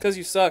is. It's because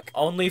you suck.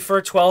 Only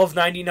for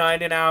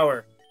 $12.99 an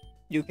hour.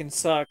 You can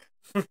suck.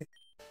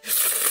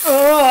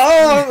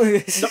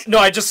 No,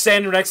 I just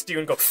stand next to you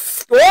and go,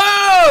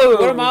 whoa!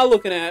 What am I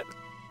looking at?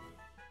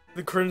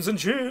 The Crimson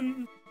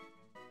Chin.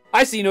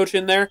 I see no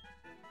chin there.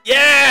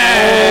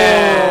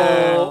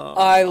 Yeah! Oh,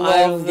 I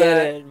love don't get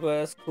that. it, but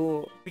that's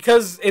cool.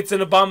 Because it's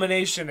an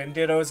abomination, and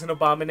Ditto is an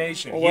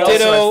abomination. He Well, also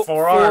Ditto, has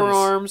four arms.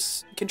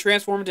 arms, can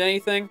transform into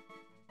anything.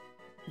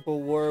 But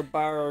we're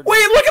borrowed.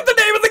 Wait, look at the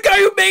name of the guy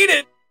who made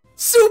it!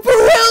 Super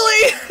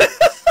Willy!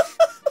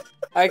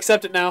 I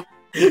accept it now.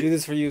 We do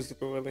this for you,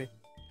 Super Willy.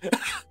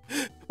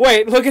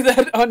 Wait, look at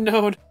that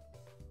unknown.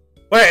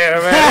 Wait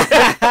a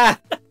minute.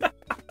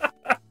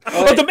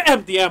 Oh, the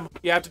M. The M.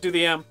 You have to do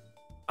the M.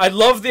 I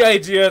love the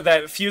idea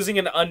that fusing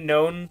an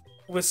unknown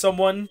with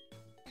someone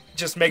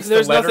just makes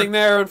There's the letter... nothing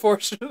there,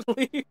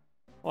 unfortunately.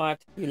 What?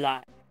 You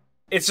lie.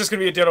 It's just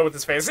gonna be a Ditto with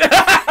his face.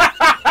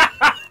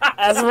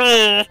 That's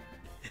me.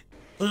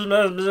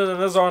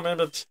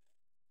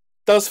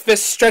 Those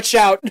fists stretch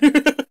out.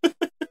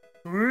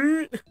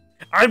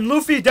 I'm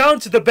Luffy down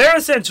to the bare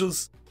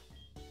essentials.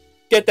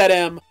 Get that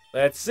M.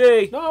 Let's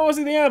see. No, I want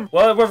to see the M.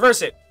 Well,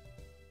 reverse it.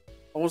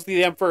 I want to see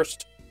the M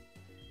first.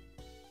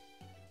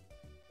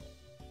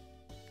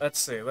 Let's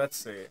see, let's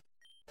see.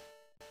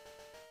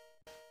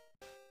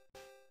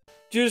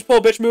 Did you just pull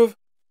a bitch move?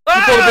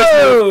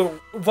 Oh!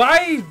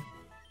 Why?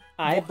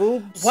 Eye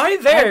boobs. Why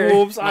there? Eye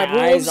boobs, My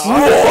eye boobs. eyes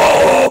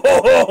are-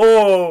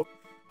 Whoa!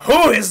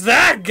 Who is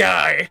that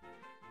guy?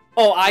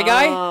 Oh, eye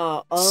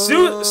guy?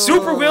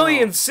 Super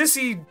Willy and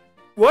Sissy...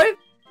 What?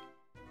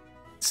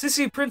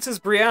 Sissy Princess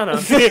Brianna.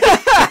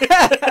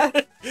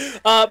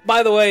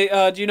 By the way,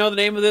 do you know the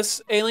name of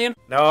this alien?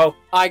 No.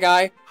 Eye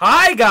guy.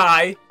 Hi,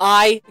 guy.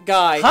 Eye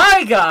guy.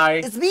 Hi, guy.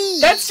 It's me.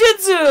 That's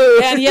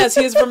Jinzu. And yes,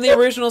 he is from the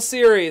original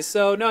series,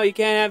 so no, you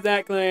can't have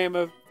that claim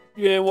of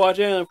you didn't watch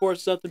Alien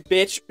Force something,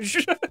 bitch.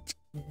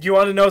 You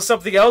want to know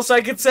something else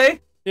I could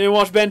say? You didn't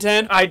watch Ben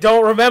 10? I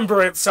don't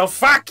remember it, so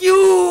fuck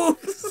you.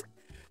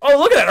 Oh,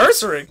 look at that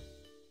Ursaring.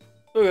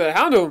 Look at that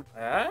Houndoom.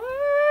 Ah,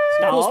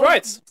 Cool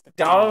sprites.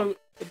 dog.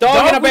 A dog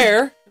and a Dog we-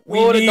 bear. We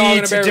What would a dog need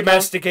and a to bear become?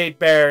 domesticate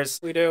bears.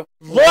 We do.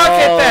 Look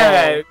at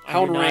that! I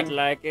do not ring.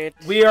 like it.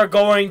 We are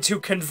going to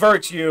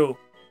convert you.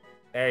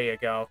 There you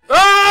go.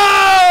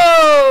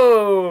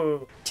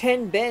 Oh!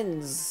 10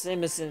 bends,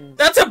 Emerson.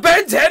 That's a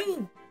Ben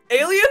 10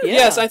 alien? Yeah.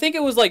 Yes, I think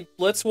it was like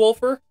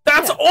Blitzwolfer.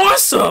 That's Yeah.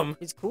 awesome!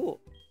 He's cool.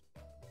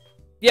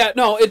 Yeah,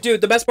 no,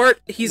 dude, the best part,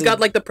 he's got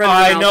like the predator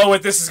I mouth. know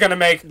what this is gonna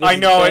make. I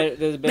know it.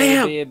 There's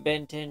Ma'am, be a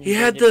Ben 10. He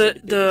had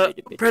the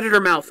predator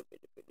mouth.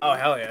 Oh,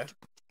 hell yeah.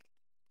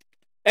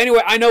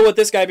 Anyway, I know what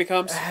this guy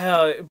becomes.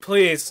 Hell,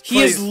 please.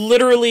 He is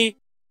literally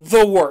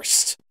the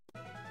worst.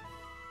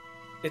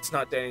 It's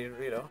not Danny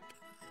DeVito.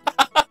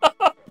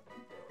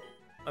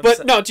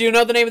 But no, do you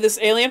know the name of this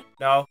alien?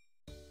 No.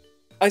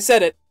 I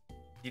said it.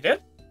 You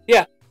did?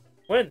 Yeah.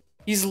 When?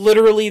 He's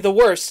literally the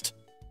worst.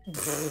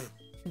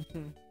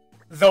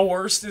 The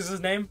worst is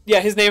his name? Yeah,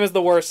 his name is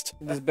the worst.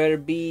 This better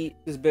be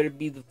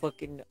the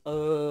fucking,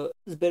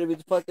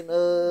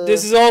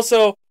 This is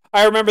also,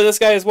 I remember this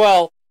guy as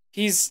well.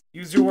 He's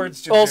Use your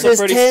words, Junior. also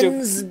pretty stupid.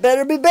 tens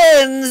better be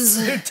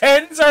Bens.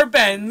 Tens are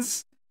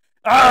Bens.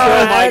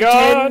 Oh my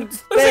god!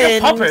 Looks like a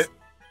puppet.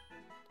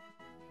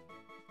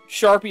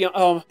 Sharpie, Yeah!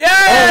 Oh,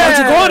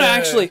 Artagona,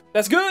 actually.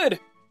 That's good.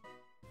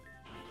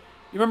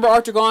 You remember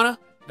Artagona?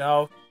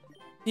 No.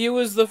 He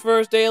was the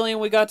first alien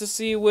we got to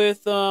see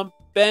with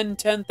Ben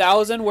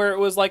 10,000, where it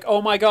was like,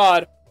 oh my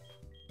god.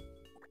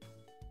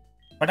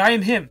 But I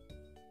am him.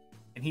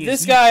 And he This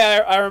is me. guy,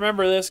 I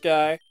remember this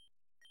guy.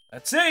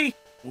 Let's see.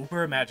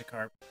 Uber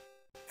Magikarp.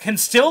 Can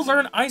still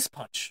learn Ice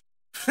Punch.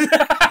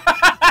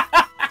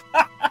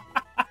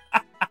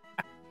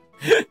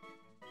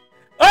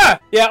 Ah!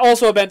 Yeah,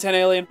 also a Ben 10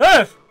 alien.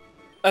 Ah!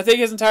 I think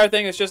his entire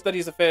thing is just that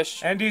he's a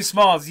fish. And he's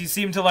small. You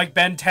seem to like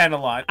Ben 10 a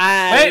lot.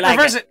 I Wait, like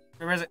reverse it.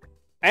 Reverse it.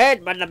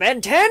 Hey, but the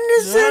Ben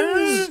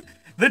Tennysons.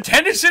 The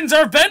Tennysons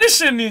are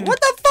Benishing.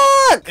 What the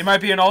fuck? It might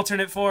be an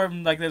alternate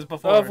form like this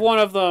before. Of one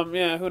of them,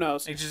 yeah, who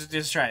knows? Like,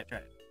 just try it. Try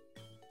it.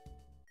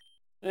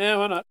 Yeah,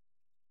 why not?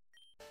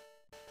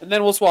 And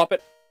then we'll swap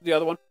it. The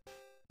other one.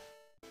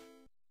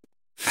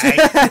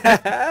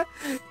 I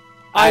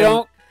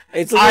don't...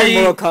 It's like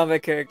a Mortal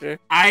Kombat character.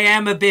 I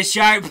am a bit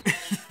sharp.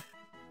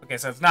 Okay,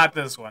 so it's not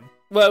this one.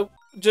 Well,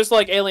 just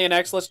like Alien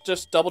X, let's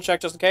just double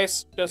check just in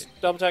case. Just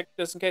double check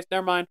just in case.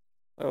 Never mind.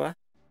 Wait, what?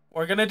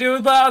 We're gonna do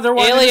the other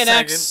one. Alien in a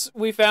second. X,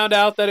 we found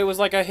out that it was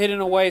like a hidden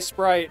away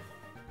sprite.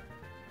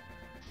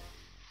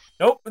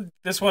 Nope,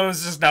 this one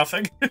was just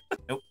nothing.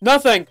 Nope.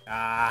 Nothing.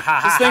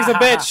 This thing's a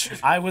bitch.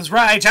 I was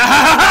right.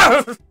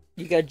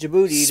 You got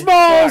Djibouti.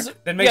 Smalls.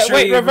 Then make Yeah, sure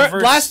wait, you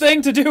reverse. Last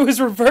thing to do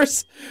is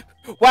reverse.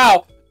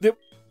 Wow,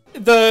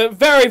 the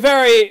very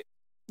very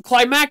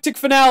climactic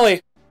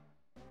finale.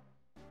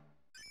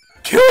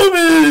 Kill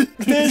me!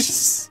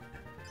 Fish!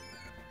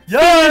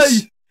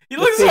 Yay! He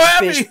looks so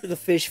happy! The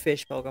fish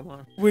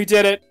Pokemon. We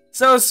did it.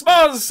 So,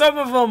 some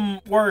of them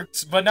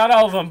worked, but not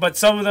all of them, but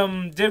some of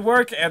them did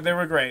work, and they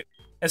were great.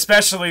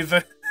 Especially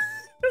the...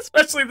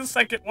 especially the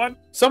second one.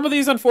 Some of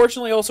these,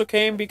 unfortunately, also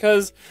came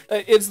because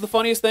it's the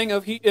funniest thing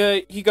of he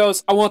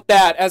goes, I want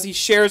that, as he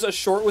shares a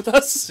short with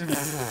us. He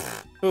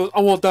goes,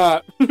 I want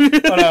that.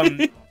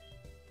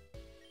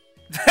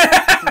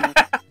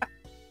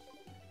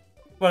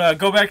 But,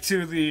 go back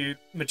to the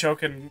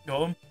Machokin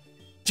Golem.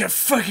 You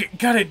fucking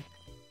gotta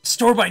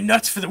store my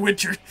nuts for the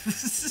winter.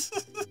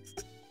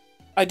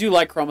 I do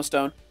like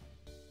Chromostone,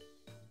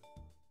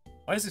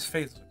 Why is his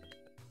face?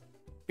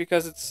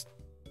 because it's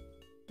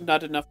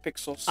not enough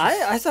pixels.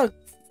 I thought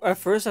at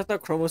first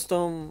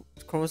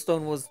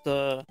Chromostone was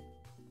the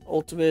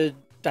ultimate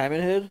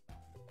Diamond Head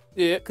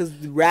Yeah. because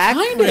Rack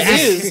Kinda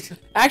is.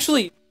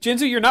 Actually,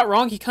 Jinzu, you're not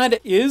wrong, he kinda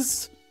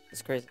is.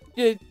 It's crazy.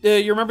 You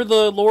remember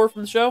the lore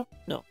from the show?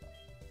 No.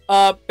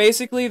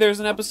 Basically,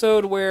 there's an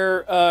episode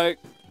where,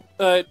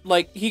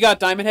 like, he got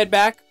Diamond Head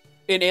back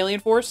in Alien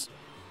Force,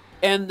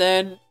 and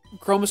then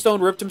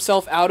Chromostone ripped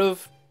himself out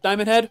of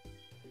Diamond Head,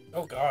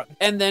 Oh god.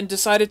 and then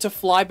decided to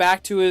fly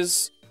back to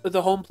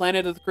the home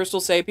planet of the Crystal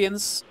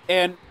Sapiens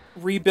and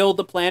rebuild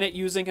the planet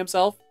using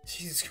himself.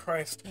 Jesus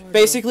Christ.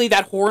 Basically,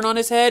 that horn on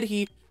his head,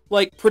 he,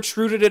 like,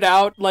 protruded it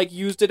out, like,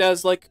 used it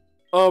as, like,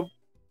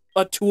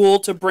 a tool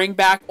to bring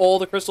back all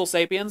the Crystal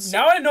Sapiens.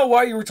 Now I know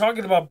why you were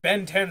talking about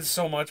Ben 10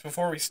 so much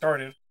before we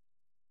started.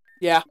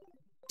 Yeah.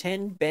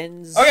 10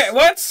 bends. Okay,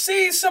 let's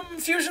see some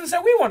fusions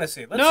that we want to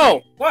see. Let's No!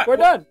 see. What? We're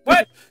done.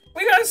 What?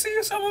 We gotta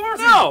see some of our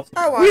No! fusions.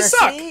 I We wanna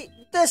suck. see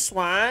this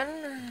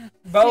one.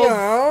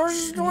 Both.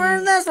 Fuse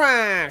with this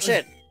one.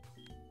 Shit.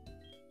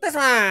 This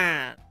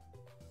one.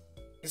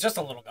 He's just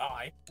a little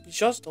guy. He's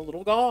just a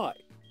little guy.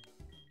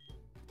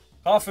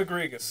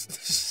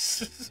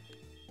 Hoffagrigus.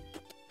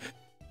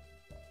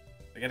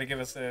 They gotta give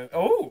us a...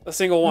 Oh! A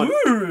single one.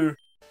 Ooh.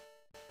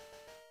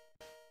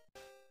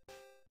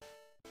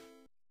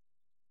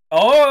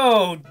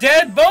 Oh!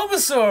 Dead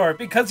Bulbasaur!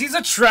 Because he's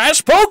a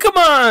trash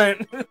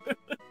Pokemon!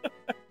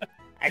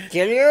 I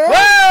kill you. Whoa!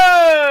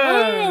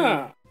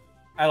 Ah.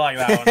 I like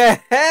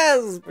that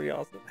This is pretty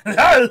awesome.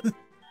 one.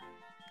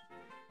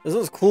 This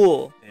one's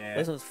cool. Yeah.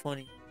 This one's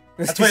funny.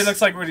 That's what he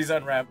looks like when he's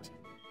unwrapped.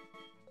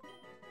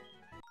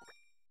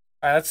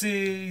 Alright, let's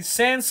see.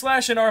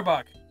 Sandslash and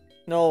Arbok.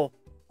 No.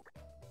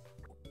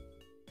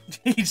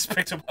 He just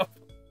picked him up.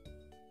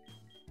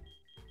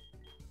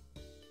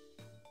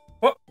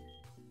 What?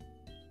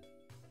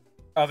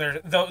 Oh,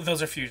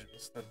 those are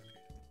fusions.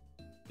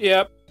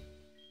 Yep.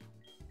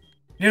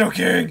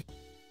 Nidoking!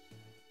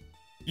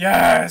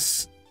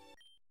 Yes!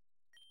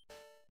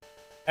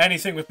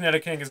 Anything with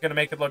Nidoking is gonna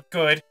make it look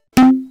good.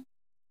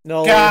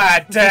 No.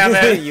 God damn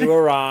it! You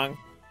were wrong.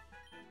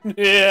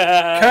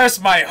 Yeah. Curse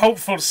my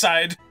hopeful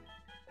side.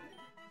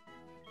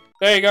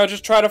 There you go.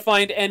 Just try to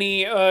find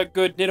any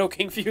good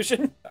Nidoking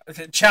fusion.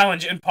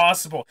 Challenge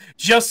impossible.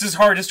 Just as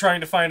hard as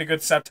trying to find a good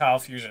Sceptile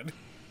fusion.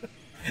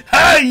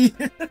 Hi!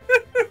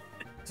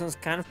 Sounds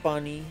kind of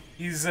funny.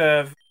 He's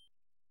a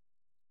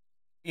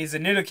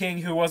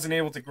Nidoking who wasn't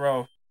able to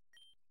grow.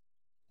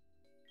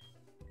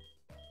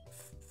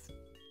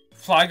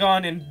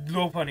 Flygon and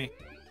Lopunny.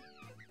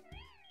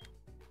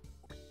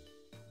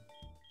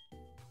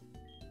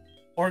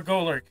 Or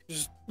Golurk.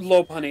 Just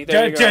Lopunny.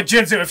 There you go.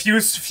 Jinzu, if you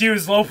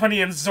fuse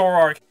Lopunny and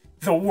Zoroark,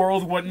 the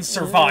world wouldn't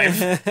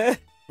survive.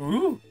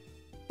 Ooh.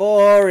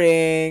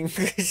 Boring.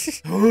 Jinzu.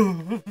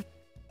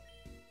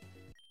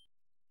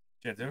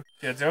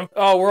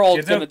 Oh, we're all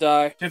Jinzu? gonna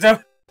die.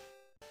 Jinzu.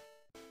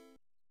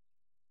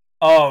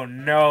 Oh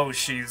no,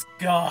 she's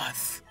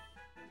goth.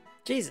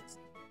 Jesus.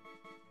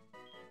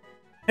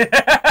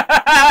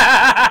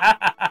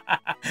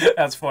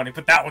 That's funny,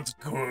 but that one's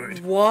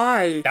good.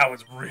 Why? That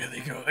was really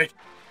good.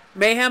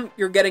 Mayhem,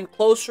 you're getting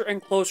closer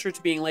and closer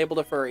to being labeled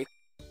a furry.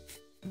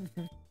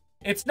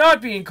 It's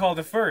not being called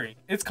a furry.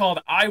 It's called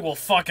I will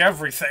fuck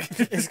everything.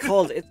 It's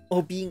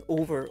being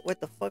over. What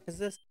the fuck is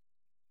this?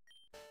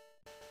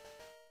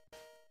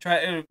 Try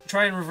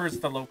and reverse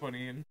the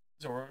Lopunny and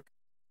Zoroark.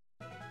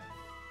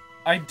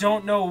 I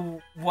don't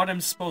know what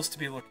I'm supposed to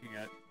be looking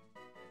at.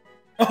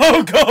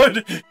 Oh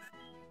god!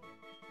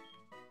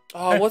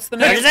 Oh, what's the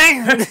name?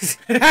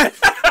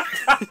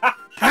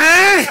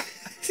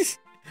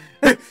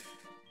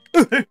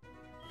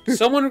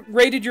 Someone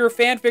rated your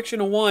fanfiction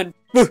a 1.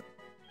 1?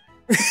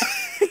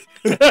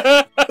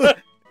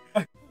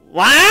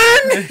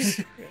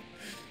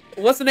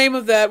 What's the name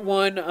of that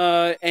one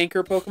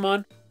anchor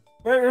Pokemon?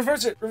 Wait,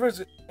 reverse it.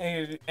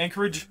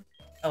 Anchorage,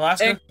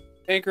 Alaska.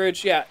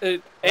 Anchorage, yeah.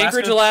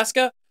 Anchorage,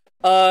 Alaska.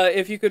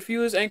 If you could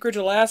fuse Anchorage,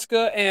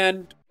 Alaska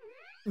and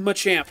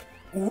Machamp.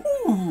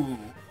 Ooh.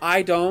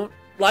 I don't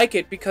like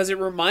it because it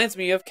reminds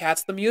me of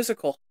Cats the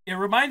Musical. It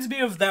reminds me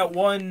of that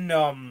one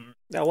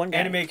guy.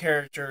 anime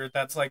character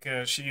that's like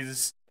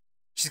she's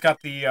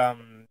got the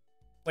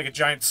like a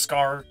giant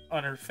scar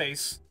on her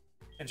face,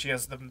 and she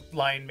has the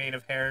lion mane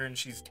of hair, and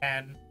she's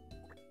tan.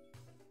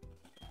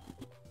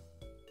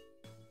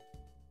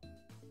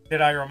 Did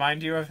I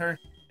remind you of her?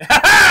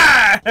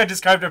 I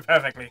described her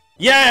perfectly.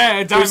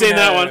 Yeah, Who's seen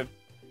that one?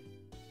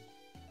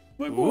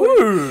 My boy.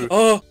 Ooh.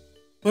 Oh,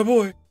 my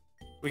boy.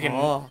 We can.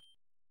 Oh.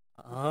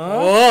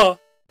 Oh.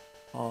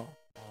 Oh.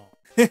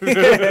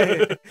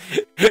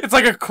 It's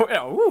like a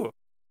ooh.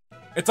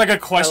 It's like a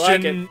question I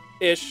like it.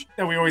 Ish.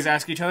 that we always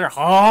ask each other.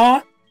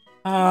 Huh?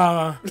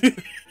 Oh.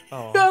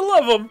 I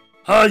love him.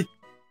 Hi.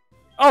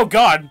 Oh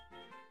God.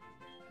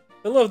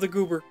 I love the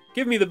goober.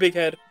 Give me the big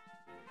head.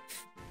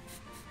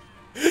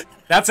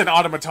 That's an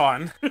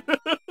automaton.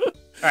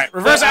 Alright,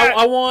 reverse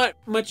I want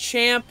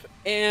Machamp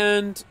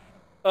and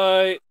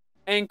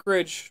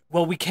Anchorage.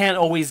 Well, we can't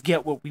always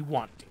get what we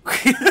want to.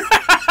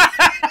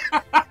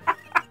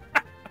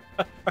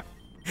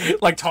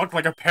 Like, talk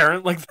like a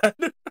parent like that.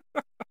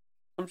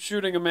 I'm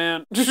shooting a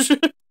man.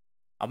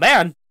 A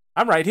man?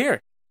 I'm right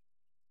here.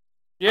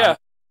 Yeah.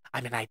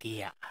 I'm an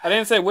idea. I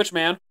didn't say which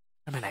man.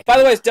 I'm an idea. By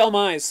the way, it's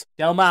Delmise.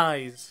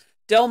 Delmise.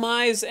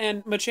 Delmise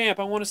and Machamp.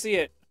 I want to see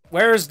it.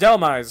 Where's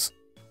Delmise?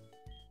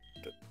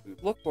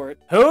 Look for it.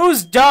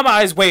 Who's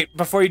Delmise? Wait,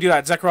 before you do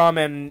that, Zekrom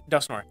and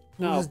Dusknoir.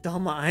 No. Those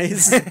dumb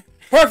eyes.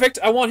 Perfect.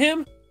 I want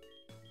him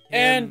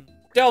and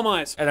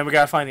Delmise. And then we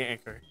gotta find the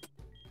anchor.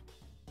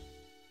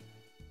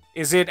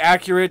 Is it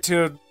accurate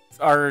to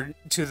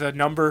the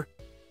number?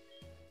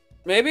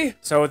 Maybe.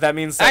 So that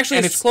means that, Actually,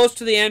 it's close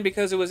to the end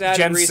because it was added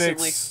Gen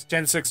recently. 6,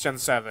 Gen 6, Gen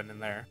 7 in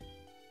there.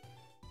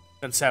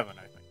 Gen 7,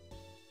 I think.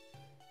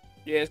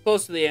 Yeah, it's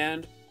close to the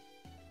end.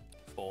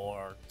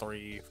 4,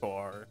 3,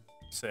 4,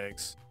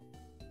 6.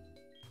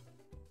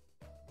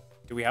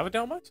 Do we have a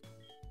Delmise?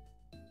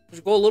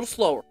 Just go a little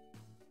slower.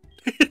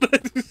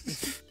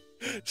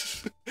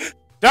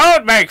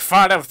 Don't make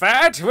fun of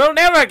that! We'll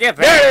never get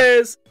there! There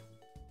it is!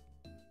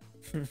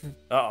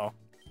 Uh-oh.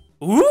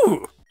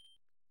 Ooh!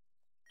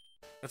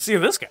 Let's see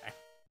this guy.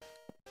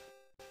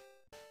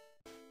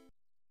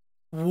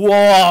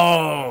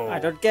 Whoa! I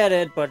don't get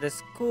it, but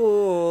it's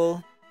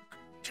cool.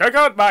 Check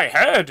out my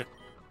head!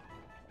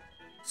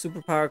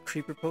 Superpower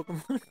creeper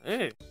Pokemon.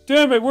 Hey.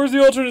 Damn it, where's the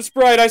alternate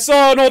sprite? I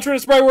saw an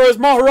alternate sprite where it was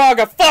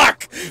Maharaga.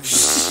 Fuck!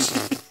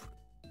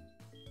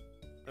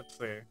 Let's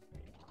see.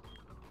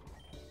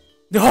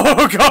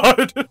 Oh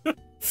god!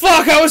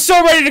 Fuck, I was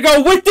so ready to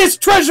go. With this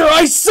treasure,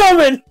 I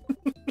summon!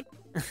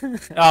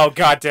 Oh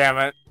god damn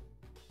it.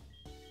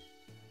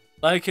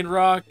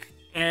 Lycanroc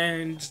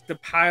and the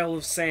pile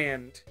of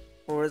sand.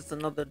 Or is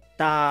another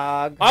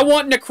dog? I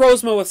want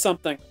Necrozma with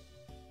something.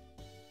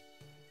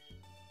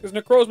 Because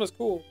Necrozma's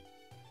cool.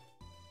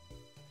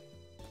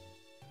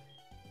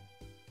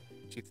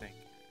 What do you think?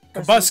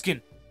 Where's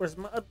Kabuskin. Where's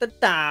my other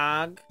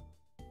dog?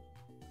 Are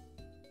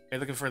you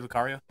looking for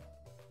Lucario?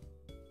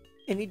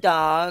 Any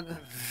dog?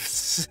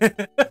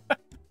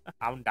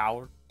 I'm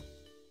down.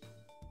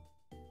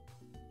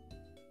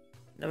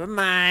 Never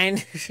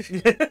mind.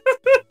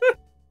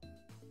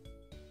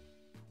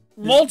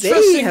 Moltres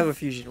They and- have a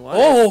fusion. What?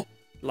 Oh,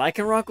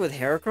 Lycanroc with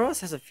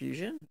Heracross has a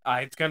fusion?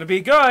 It's gonna be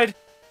good.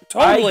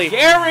 totally. I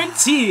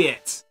guarantee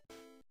it.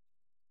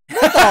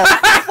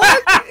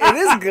 It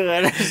is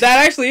good.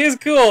 That actually is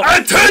cool.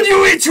 I turn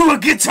you into a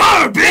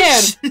guitar, Man,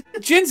 bitch.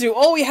 Jinzu,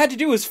 all we had to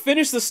do was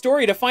finish the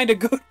story to find a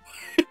good.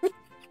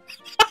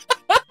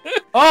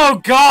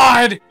 Oh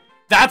God,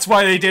 that's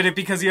why they did it,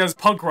 because he has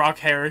punk rock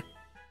hair.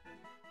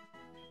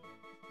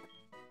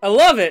 I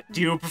love it.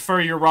 Do you prefer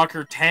your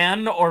rocker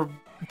tan or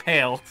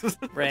pale?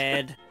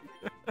 Red.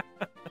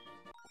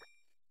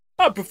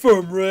 I prefer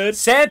 'em red.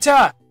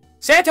 Santa,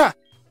 Santa,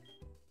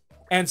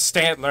 and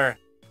Stantler.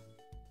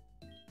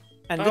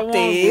 And I the want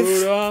thief.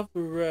 Rudolph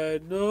the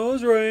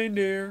red-nosed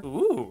reindeer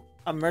Ooh.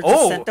 A merchant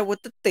Oh. Santa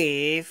with the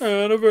thief.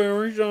 and a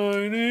very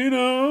shiny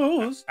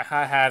nose.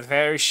 I had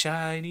very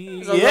shiny.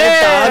 It's a little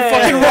dog.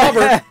 fucking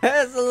Robert.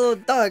 It's a little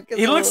dog. It's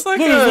He a looks little, like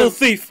Look at this little a.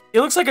 thief. He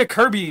looks like a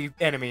Kirby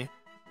enemy.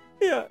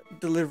 yeah.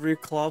 Delivery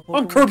claw.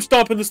 I'm Pokemon. curb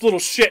stomping this little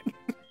shit.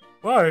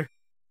 Why?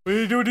 What did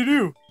you do to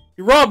do?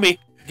 You robbed me.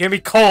 Give me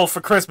coal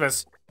for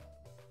Christmas.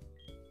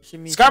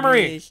 Shimmy,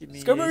 Scummery. shimmy,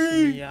 shimmy, Scummery.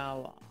 shimmy,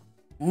 yawa.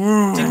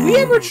 Ooh. Did we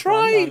ever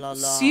try La, la, la.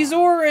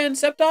 Caesar and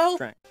Sceptile?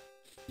 Drank.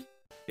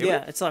 Did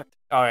Yeah, it sucked.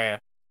 Oh yeah.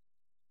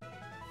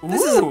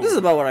 This is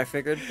about what I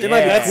figured. There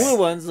might Yeah. be cooler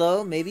ones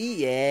though. Maybe.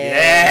 Yeah.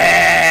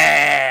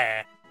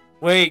 Yeah.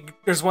 Wait,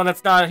 there's one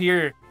that's not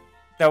here.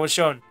 That was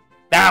shown.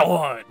 That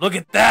one. Look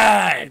at I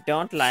that.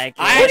 don't like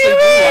it. I actually do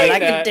I like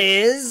like that. it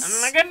is.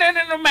 I'm like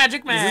a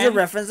magic This is a man.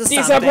 reference to something.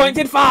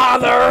 Disappointed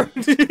father.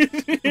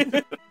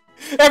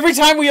 Every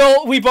time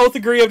we both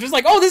agree, I'm just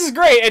like, oh, this is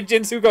great, and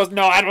Jinsu goes,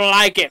 no, I don't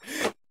like it.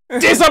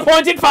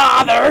 Disappointed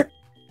father.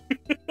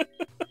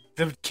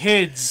 The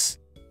kids.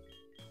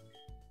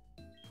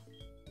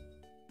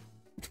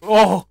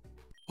 Oh,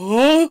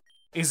 Huh?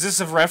 is this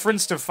a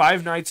reference to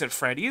Five Nights at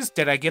Freddy's?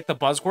 Did I get the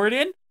buzzword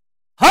in?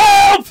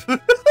 Help!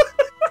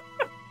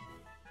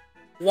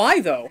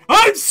 Why though?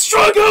 I'm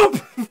strung up!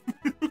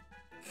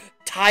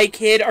 Thai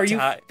kid, are you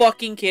Thai.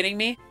 fucking kidding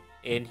me?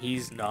 And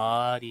he's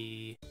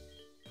naughty.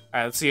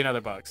 Alright, let's see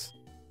another box.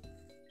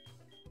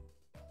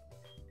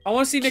 I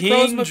want to see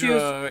Necrozma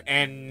fuse. Kingdra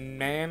and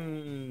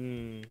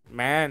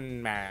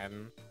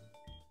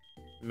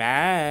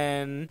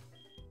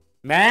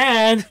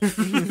Man.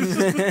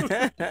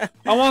 I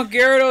want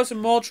Gyarados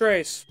and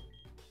Moltres.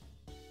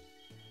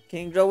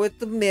 Kingdra with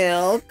the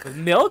milk.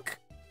 Milk?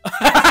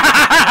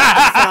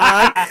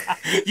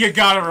 You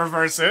gotta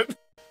reverse it.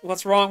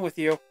 What's wrong with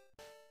you?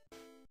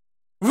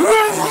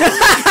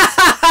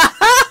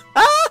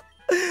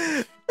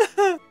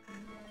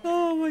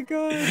 Oh my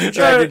god.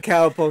 Dragon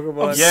cow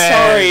Pokemon. I'm Yes.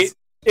 sorry.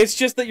 It's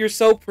just that you're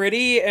so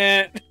pretty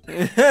and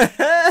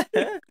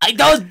I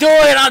don't do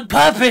it on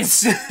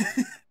purpose.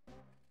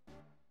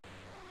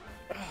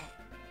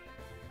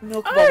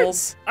 milk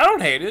bubbles. I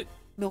don't hate it.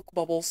 Milk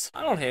bubbles.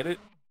 I don't hate it.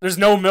 There's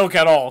no milk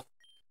at all.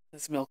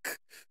 It's milk.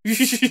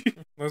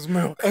 There's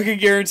milk. I can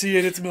guarantee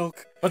it. It's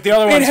milk. But the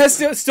other It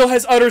one. still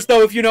has udders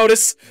though. If you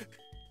notice,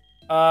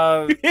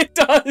 it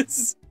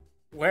does.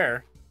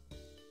 Where?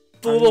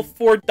 The little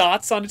 4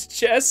 dots on its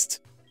chest.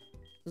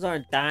 Those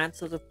aren't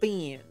dots, those are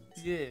fins.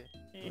 Yeah.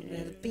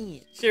 They're the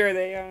fins. Sure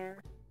they are.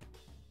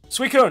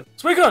 Suicune!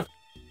 Suicune!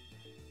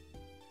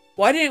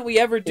 Why didn't we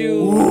ever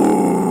do?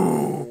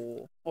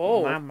 Ooh.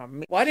 Oh, Mamma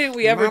mia. why didn't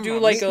we ever do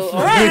Mamma like mia.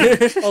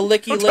 a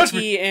licky Don't touch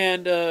licky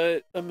and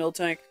a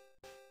Miltank?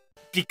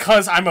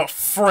 Because I'm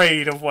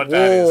afraid of what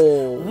that is.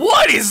 Whoa.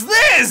 What is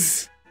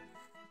this?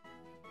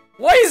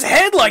 Why is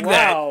head like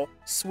that? Wow,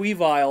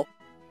 Sweevile.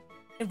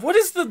 And what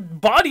is the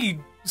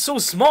body so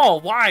small?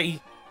 Why?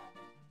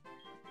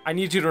 I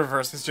need you to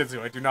reverse this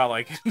Jinzu. I do not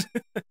like it.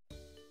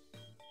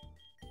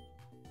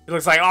 It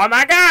looks like, oh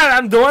my god,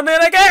 I'm doing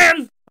it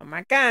again! Oh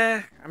my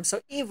god, I'm so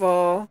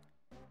evil.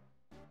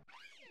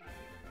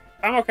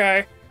 I'm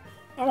okay.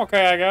 I'm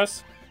okay, I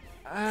guess.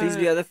 Please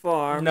be other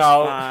forms.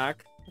 no.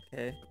 Fuck.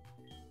 Okay.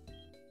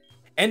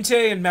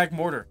 Entei and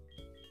Magmortar.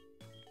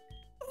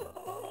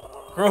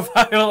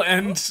 Grovyle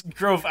and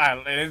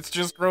Grovyle, and it's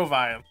just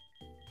Grovyle.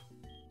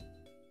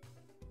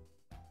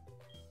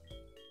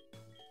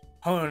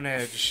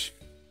 Honedge.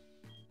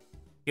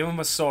 Give him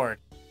a sword.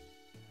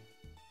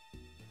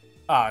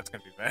 Ah, it's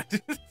gonna be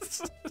bad.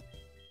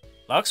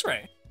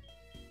 Luxray.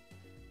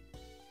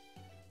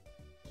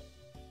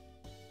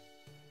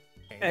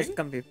 It's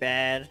gonna be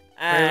bad.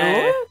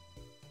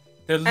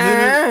 They're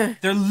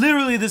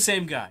literally the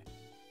same guy.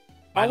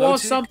 I Milo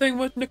want too? something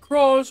with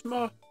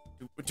Necrozma.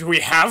 Do we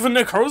have a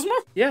Necrozma?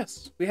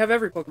 Yes, we have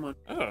every Pokemon.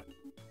 Oh.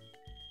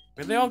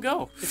 Where'd they all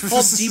go? It's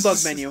called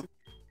debug menu.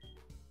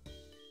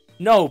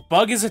 No,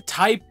 Bug is a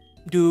type,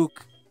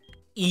 Duke.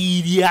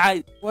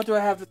 Idiot. What do I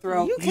have to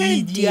throw? You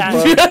can't Idiot.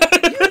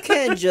 debug. You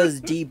can't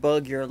just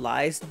debug your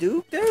lies,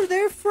 Duke. They're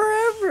there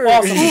forever.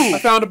 Awesome. I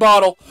found a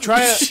bottle.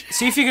 Try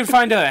see if you can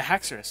find a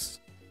Haxorus.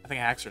 I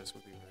think a Haxorus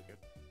would be really good.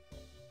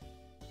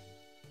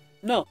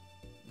 No.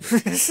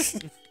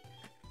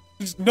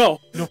 No.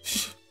 No.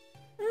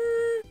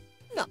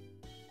 No.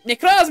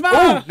 Necrozma!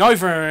 Oh,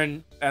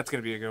 Noivern. That's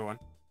gonna be a good one.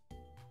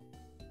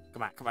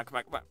 Come on, come on, come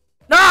on, come on.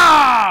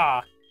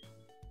 Ah!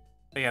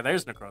 Oh, yeah,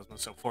 there's Necrozma,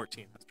 so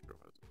 14. That's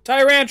Necrozma.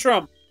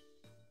 Tyrantrum!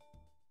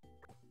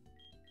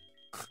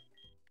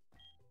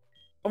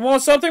 I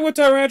want something with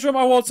Tyrantrum,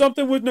 I want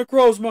something with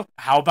Necrozma.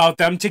 How about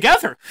them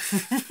together?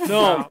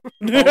 No.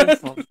 Both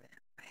of them.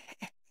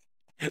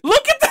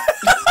 Look at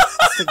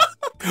that!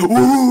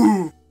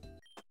 Ooh!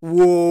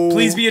 Whoa.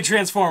 Please be a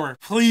Transformer.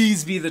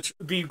 Please be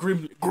be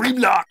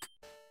Grimlock.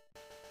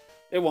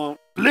 It won't.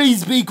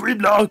 Please be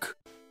Grimlock.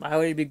 Why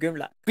would it be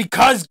Grimlock?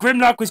 Because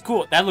Grimlock was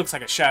cool. That looks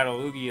like a Shadow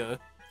Lugia.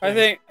 I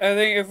think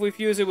if we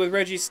fuse it with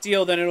Reggie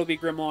Steel, then it'll be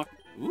Grimlock.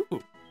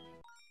 Ooh.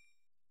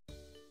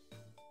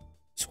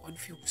 So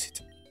unfuse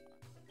it.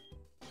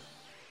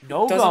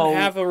 No Doesn't go.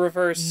 have a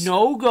reverse.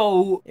 No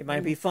go. It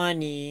might be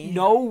funny.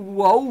 No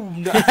whoa.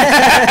 No.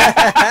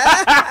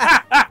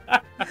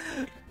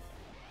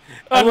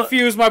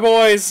 Unfuse my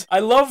boys. I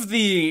love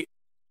the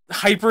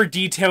hyper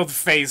detailed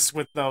face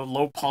with the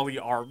low poly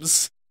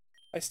arms.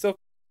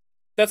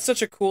 That's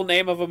such a cool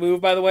name of a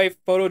move, by the way.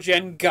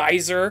 Photogen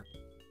Geyser.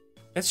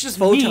 That's just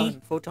Photon. me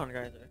Photon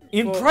geyser.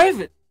 in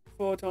private.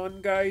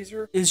 Photon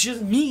Geyser. It's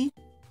just me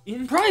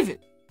in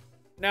private.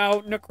 Now,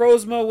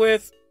 Necrozma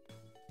with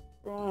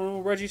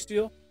Reggie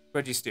Steel.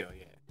 Reggie Steel,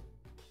 yeah.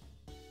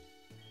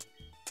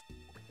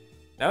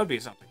 That would be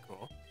something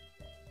cool.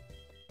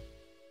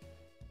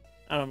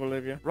 I don't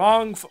believe you.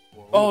 Wrong.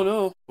 Oh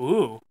no.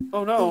 Ooh.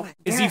 Oh no.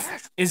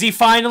 Is he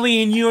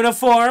finally in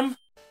uniform?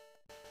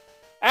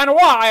 And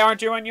why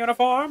aren't you in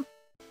uniform?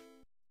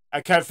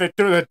 I can't fit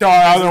through the door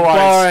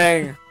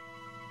otherwise. Boring.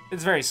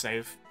 It's very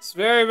safe. It's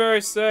very,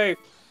 very safe.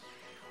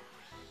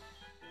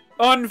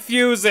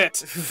 Unfuse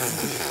it.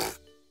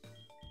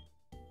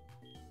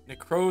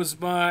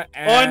 Necrozma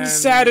and...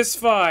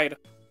 Unsatisfied.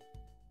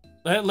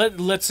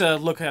 Let's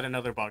look at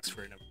another box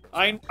for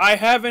Necrozma. I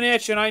have an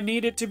itch and I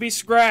need it to be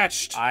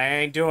scratched. I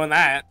ain't doing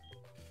that.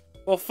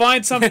 Well,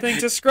 find something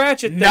to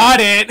scratch it then. Not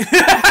it!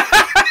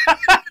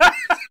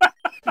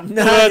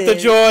 Let the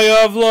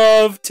joy of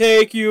love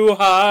take you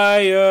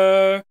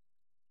higher.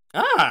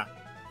 Ah!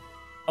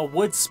 A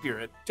wood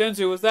spirit.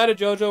 Genzu, was that a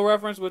JoJo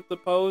reference with the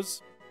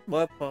pose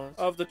What pose?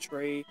 of the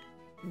tree?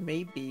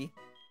 Maybe.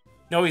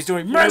 No, he's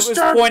doing It was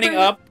Mr. pointing Bean.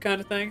 up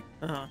kind of thing.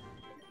 Uh-huh.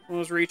 It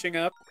was reaching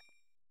up.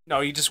 No,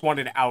 he just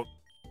wanted out.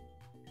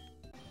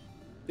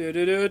 The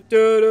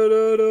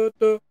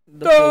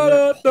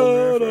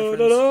Homer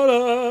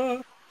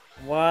reference.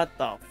 What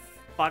the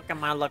fuck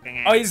am I looking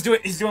at? Oh, he's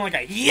doing like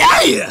a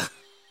yeah!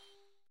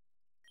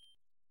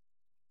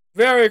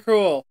 Very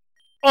cool.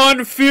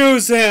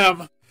 Unfuse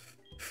him!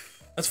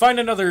 Let's find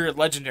another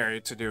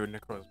legendary to do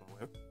Necrozma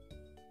with.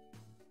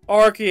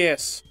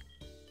 Arceus.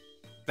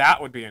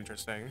 That would be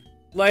interesting.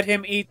 Let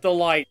him eat the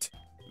light.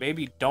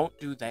 Maybe don't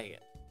do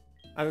that.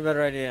 I have a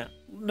better idea.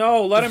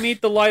 No, let him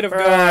eat the light of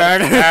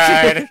God.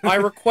 Alright. I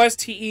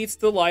request he eats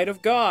the light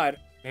of God.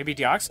 Maybe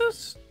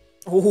Deoxys?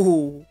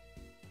 Ooh.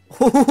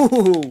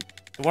 Ooh.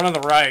 The one on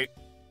the right.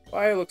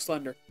 Why it looks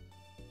slender?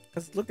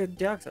 Because look at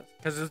Deoxys.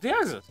 Because it's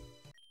Deoxys.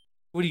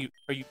 What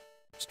are you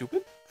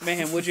stupid?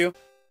 Mayhem, would you?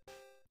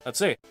 Let's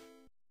see.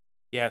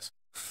 Yes.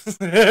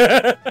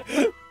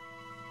 It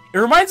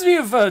reminds me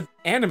of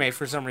anime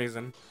for some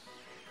reason.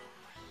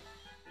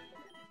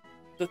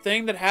 The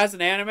thing that has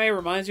an anime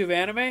reminds you of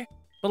anime?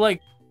 But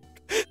like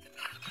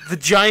the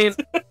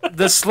giant,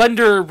 the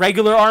slender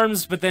regular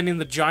arms, but then in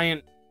the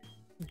giant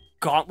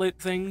gauntlet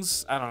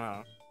things. I don't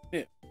know.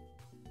 Yeah.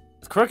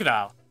 It's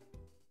Crocodile.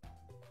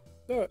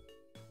 Do it.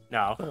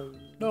 No.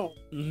 No.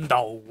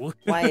 No.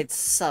 Why it's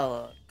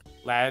so...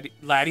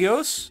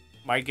 Latios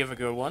might give a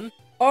good one.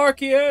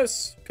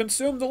 Arceus!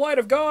 Consume the light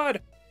of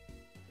God!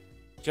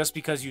 Just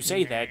because you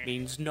say that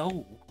means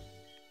no.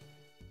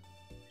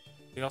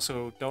 We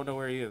also don't know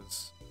where he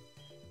is.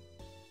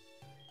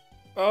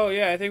 Oh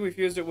yeah, I think we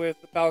fused it with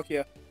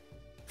Palkia.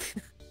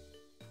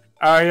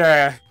 Oh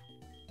yeah.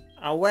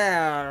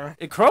 Aware.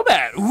 A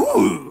Crobat.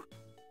 Ooh.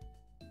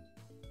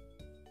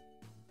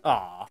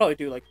 Aw. Probably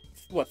do like,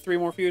 what, 3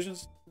 more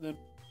fusions? And then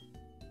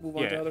move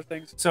on Yeah. to other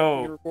things.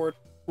 So- We record.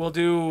 We'll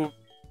do...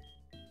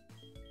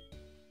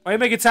 Why you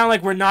make it sound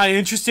like we're not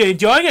interested in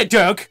doing it,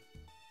 Duke?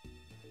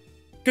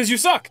 Because you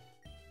suck!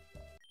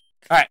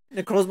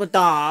 Necrozma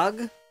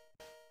dog.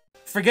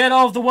 Forget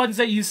all of the ones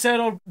that you said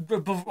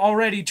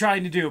already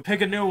trying to do. Pick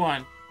a new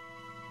one.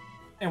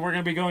 And we're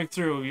going to be going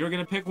through. You're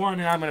going to pick one,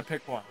 and I'm going to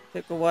pick one.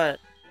 Pick a what?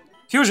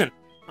 Fusion!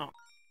 Oh.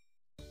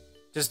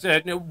 Just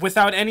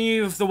without any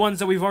of the ones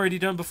that we've already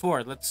done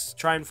before. Let's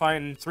try and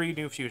find 3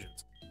 new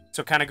fusions.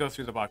 So kind of go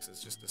through the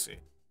boxes just to see.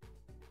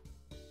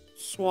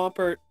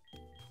 Swampert.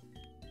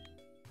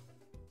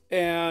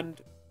 And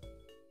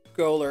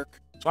Golurk.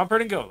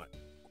 Swampert and Golem.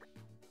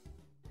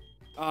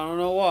 I don't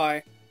know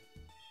why.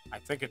 I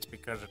think it's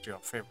because it's your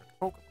favorite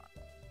Pokemon.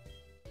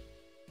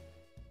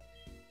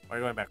 Why are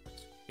you going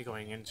backwards? You're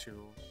going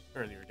into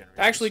earlier generations.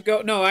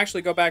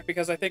 Actually, go back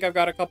because I think I've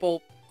got a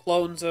couple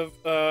clones of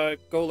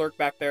Golurk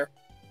back there.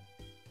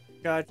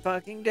 God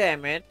fucking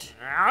damn it.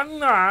 I'm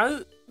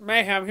not.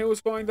 Mayhem, he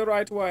was going the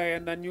right way,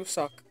 and then you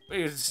suck.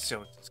 Let's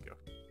go.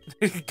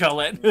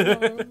 Gullet.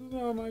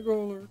 Oh, my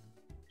Golurk.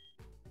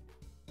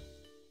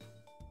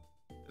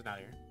 It's not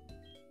here.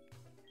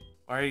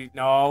 Why are you...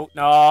 No.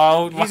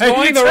 He's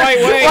going the right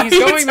way. He's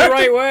going the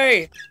right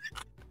way.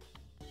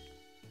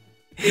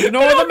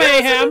 Ignore the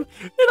mayhem.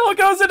 It all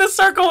goes in a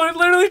circle. It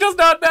literally does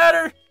not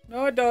matter.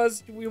 No, it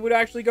does. We would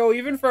actually go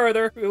even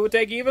further. It would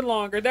take even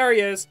longer. There he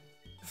is.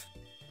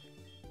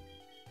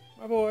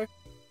 My boy.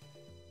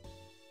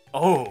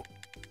 Oh. All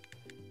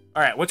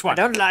right, which one?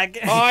 I don't like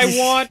it. I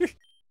want...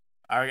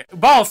 All right,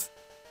 both.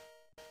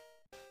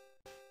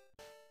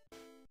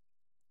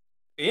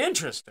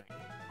 Interesting.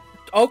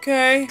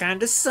 Okay.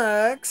 Kinda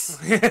sucks.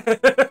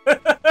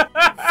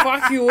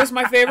 Fuck you is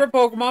my favorite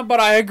Pokemon, but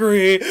I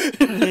agree.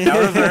 Now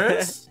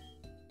reverse.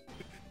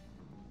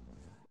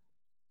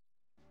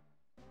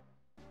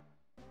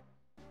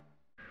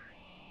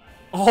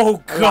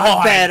 Oh A lot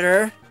god.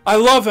 better. I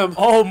love him.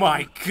 Oh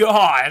my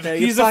god. There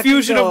you He's a fucking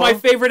fusion of go. my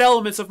favorite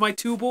elements of my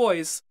two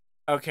boys.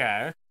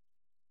 Okay.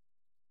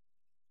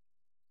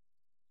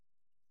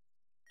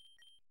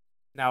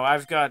 Now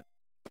I've got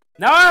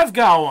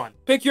one.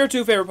 Pick your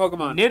two favorite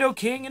Pokemon.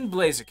 Nidoking and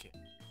Blaziken.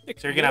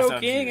 So you're gonna have to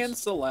King and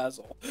unfuse.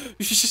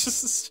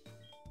 Salazzle.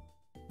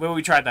 Well,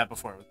 we tried that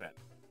before with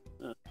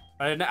Ben.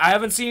 I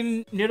haven't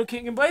seen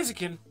Nidoking and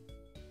Blaziken.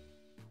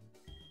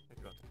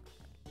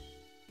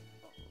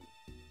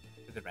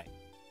 Is it right?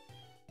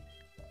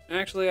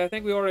 Actually, I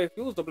think we already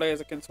fused the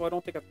Blaziken, so I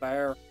don't think it's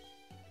there.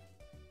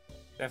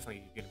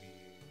 Definitely gonna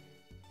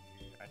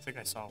be. I think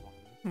I saw one.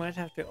 Might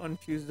have to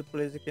unfuse the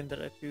Blaziken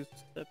that I fused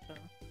that time.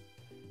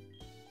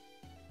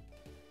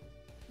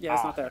 Yeah,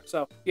 it's not there.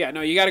 So, yeah,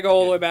 no, you gotta go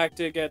all the way back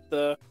to get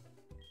the...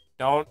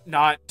 Don't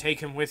not take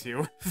him with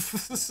you.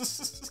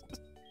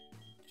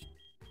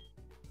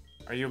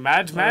 Are you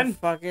mad, Where man? the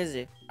fuck is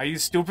he? Are you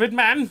stupid,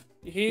 man?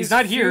 He's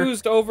not here.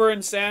 fused over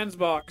in Sans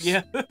box.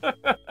 Yeah.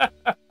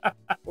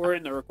 Or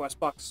in the request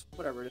box.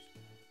 Whatever it is.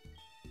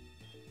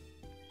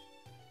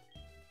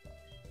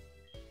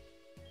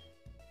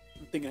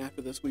 I'm thinking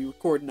after this we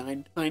record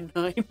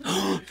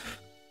 999.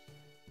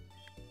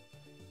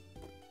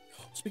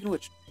 Speaking of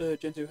which,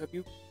 Genzu, have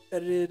you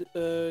edited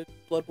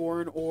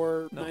Bloodborne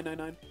or No.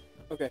 999?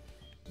 Okay.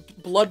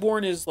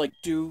 Bloodborne is like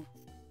due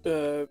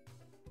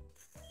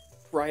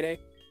Friday.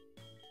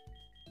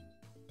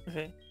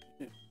 Okay.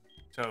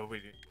 So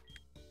we.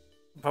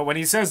 But when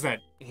he says that,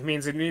 he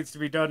means it needs to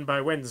be done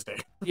by Wednesday.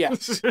 Yeah.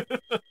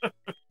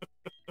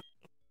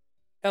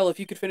 Hell, if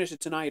you could finish it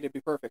tonight, it'd be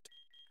perfect.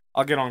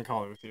 I'll get on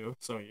call with you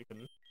so you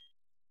can.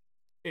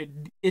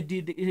 It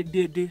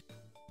did.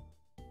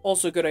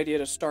 Also, good idea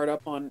to start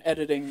up on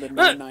editing the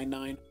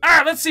 999.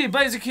 Ah, let's see,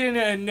 Blaziken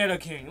and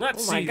Nidoking.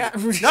 Let's Oh my see. god.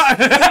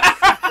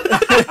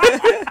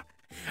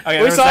 Okay,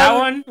 We there's saw that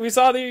one. We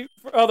saw the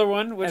other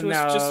one, which And was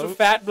now- just a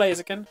fat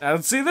Blaziken. Now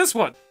let's see this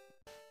one.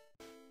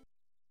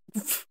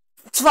 It's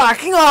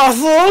fucking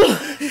awful!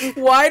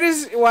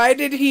 Why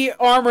did he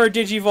armor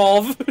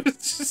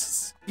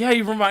Digivolve? Yeah,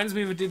 he reminds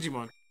me of a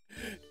Digimon.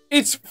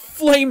 It's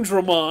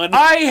Flamedramon.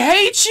 I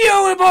hate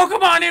you in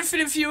Pokemon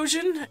Infinite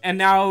Fusion! And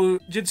now,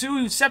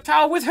 Jitsu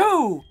Sceptile with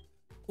who?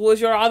 Who is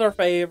your other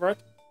favorite?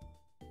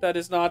 That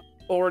has not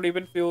already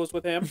been fused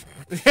with him.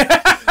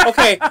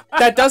 Okay,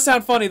 that does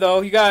sound funny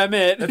though, you gotta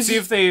admit. Let's see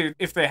if they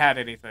had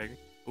anything.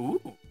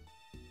 Ooh.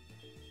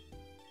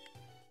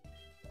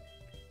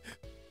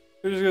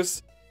 It just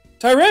goes,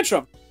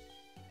 Tyrantrum!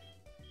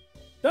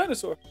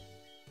 Dinosaur.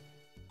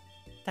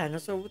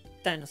 Dinosaur with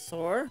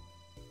dinosaur?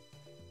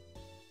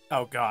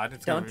 Oh god,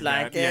 it's gonna Don't be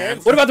like bad. Yeah,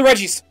 it. What about the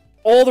Reggies?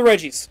 All the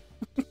Reggies.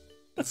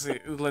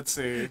 let's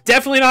see.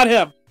 Definitely not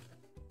him.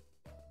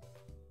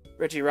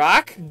 Reggie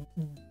Rock?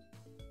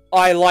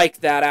 I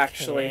like that,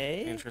 actually.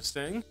 Okay.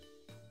 Interesting.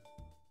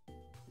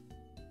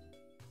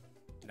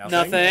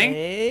 Nothing.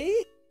 Okay.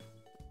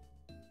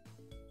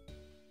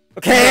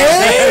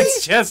 Okay.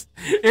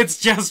 It's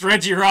just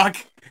Reggie Rock.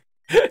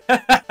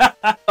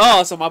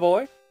 Oh, so my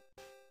boy.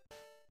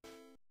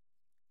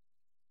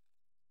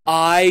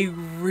 I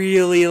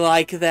really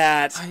like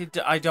that.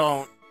 I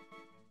don't.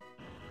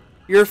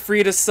 You're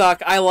free to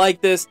suck. I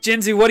like this.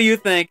 Jinzu, what do you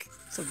think?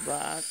 It's a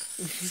rock.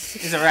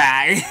 He's a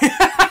rag.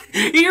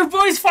 Your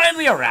boy's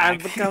finally a I've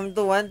rag. become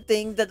the one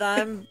thing that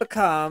I'm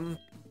become.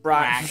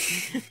 Rock.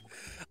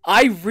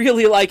 I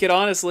really like it,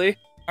 honestly.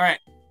 Alright.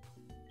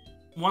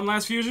 One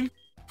last fusion.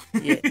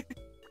 Yeah.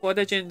 What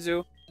a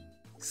Jinzu?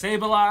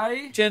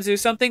 Sableye. Jinzu,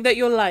 something that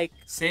you like.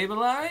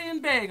 Sableye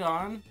and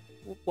Bagon.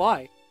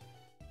 Why?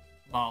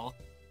 Ball.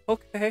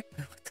 Okay.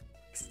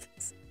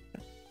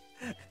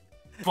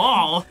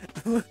 Ball?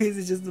 Why is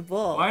it just the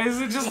ball? Why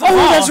is it just a Oh, ball?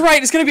 that's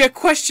right. It's gonna be a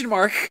question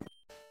mark.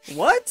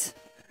 What?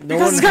 No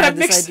Because one it's got had a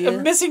this a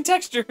idea? missing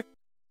texture.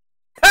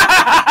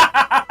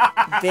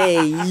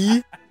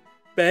 Bay.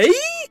 Bay?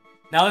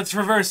 Now let's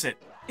reverse it.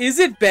 Is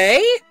it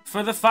Bay?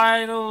 For the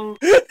final...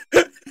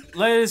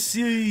 Let's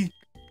see.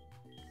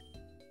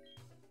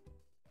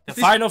 The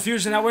final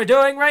fusion that we're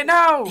doing right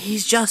now.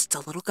 He's just a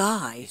little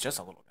guy. He's just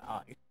a little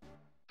guy.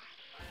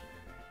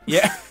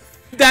 Yeah.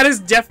 That is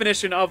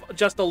definition of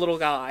just a little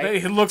guy.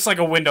 He looks like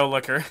a window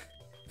licker.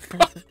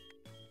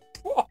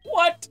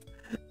 What?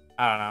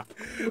 I don't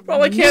know.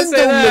 Well, I can't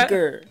say Window that.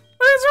 licker.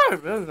 That's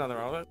right. There's nothing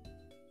wrong with it.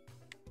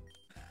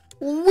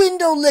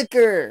 Window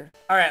licker.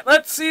 Alright,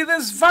 let's see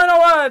this final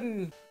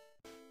one.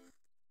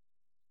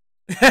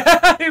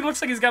 He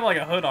looks like he's got like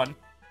a hood on.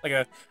 Like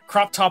a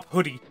crop top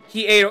hoodie.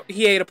 He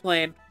ate a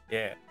plane.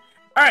 Yeah.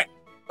 Alright.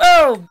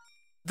 Well,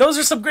 those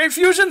are some great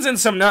fusions and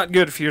some not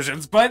good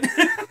fusions, but...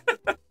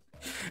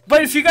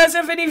 But if you guys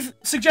have any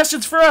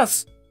suggestions for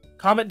us,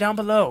 comment down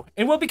below.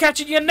 And we'll be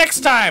catching you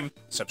next time.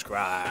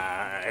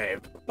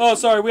 Subscribe. Oh,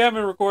 sorry, we haven't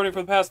been recording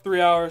for the past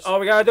 3 hours. Oh,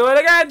 we gotta do it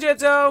again,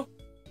 Jitsu.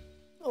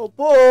 Oh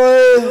boy.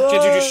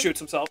 Jinju just shoots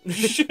himself.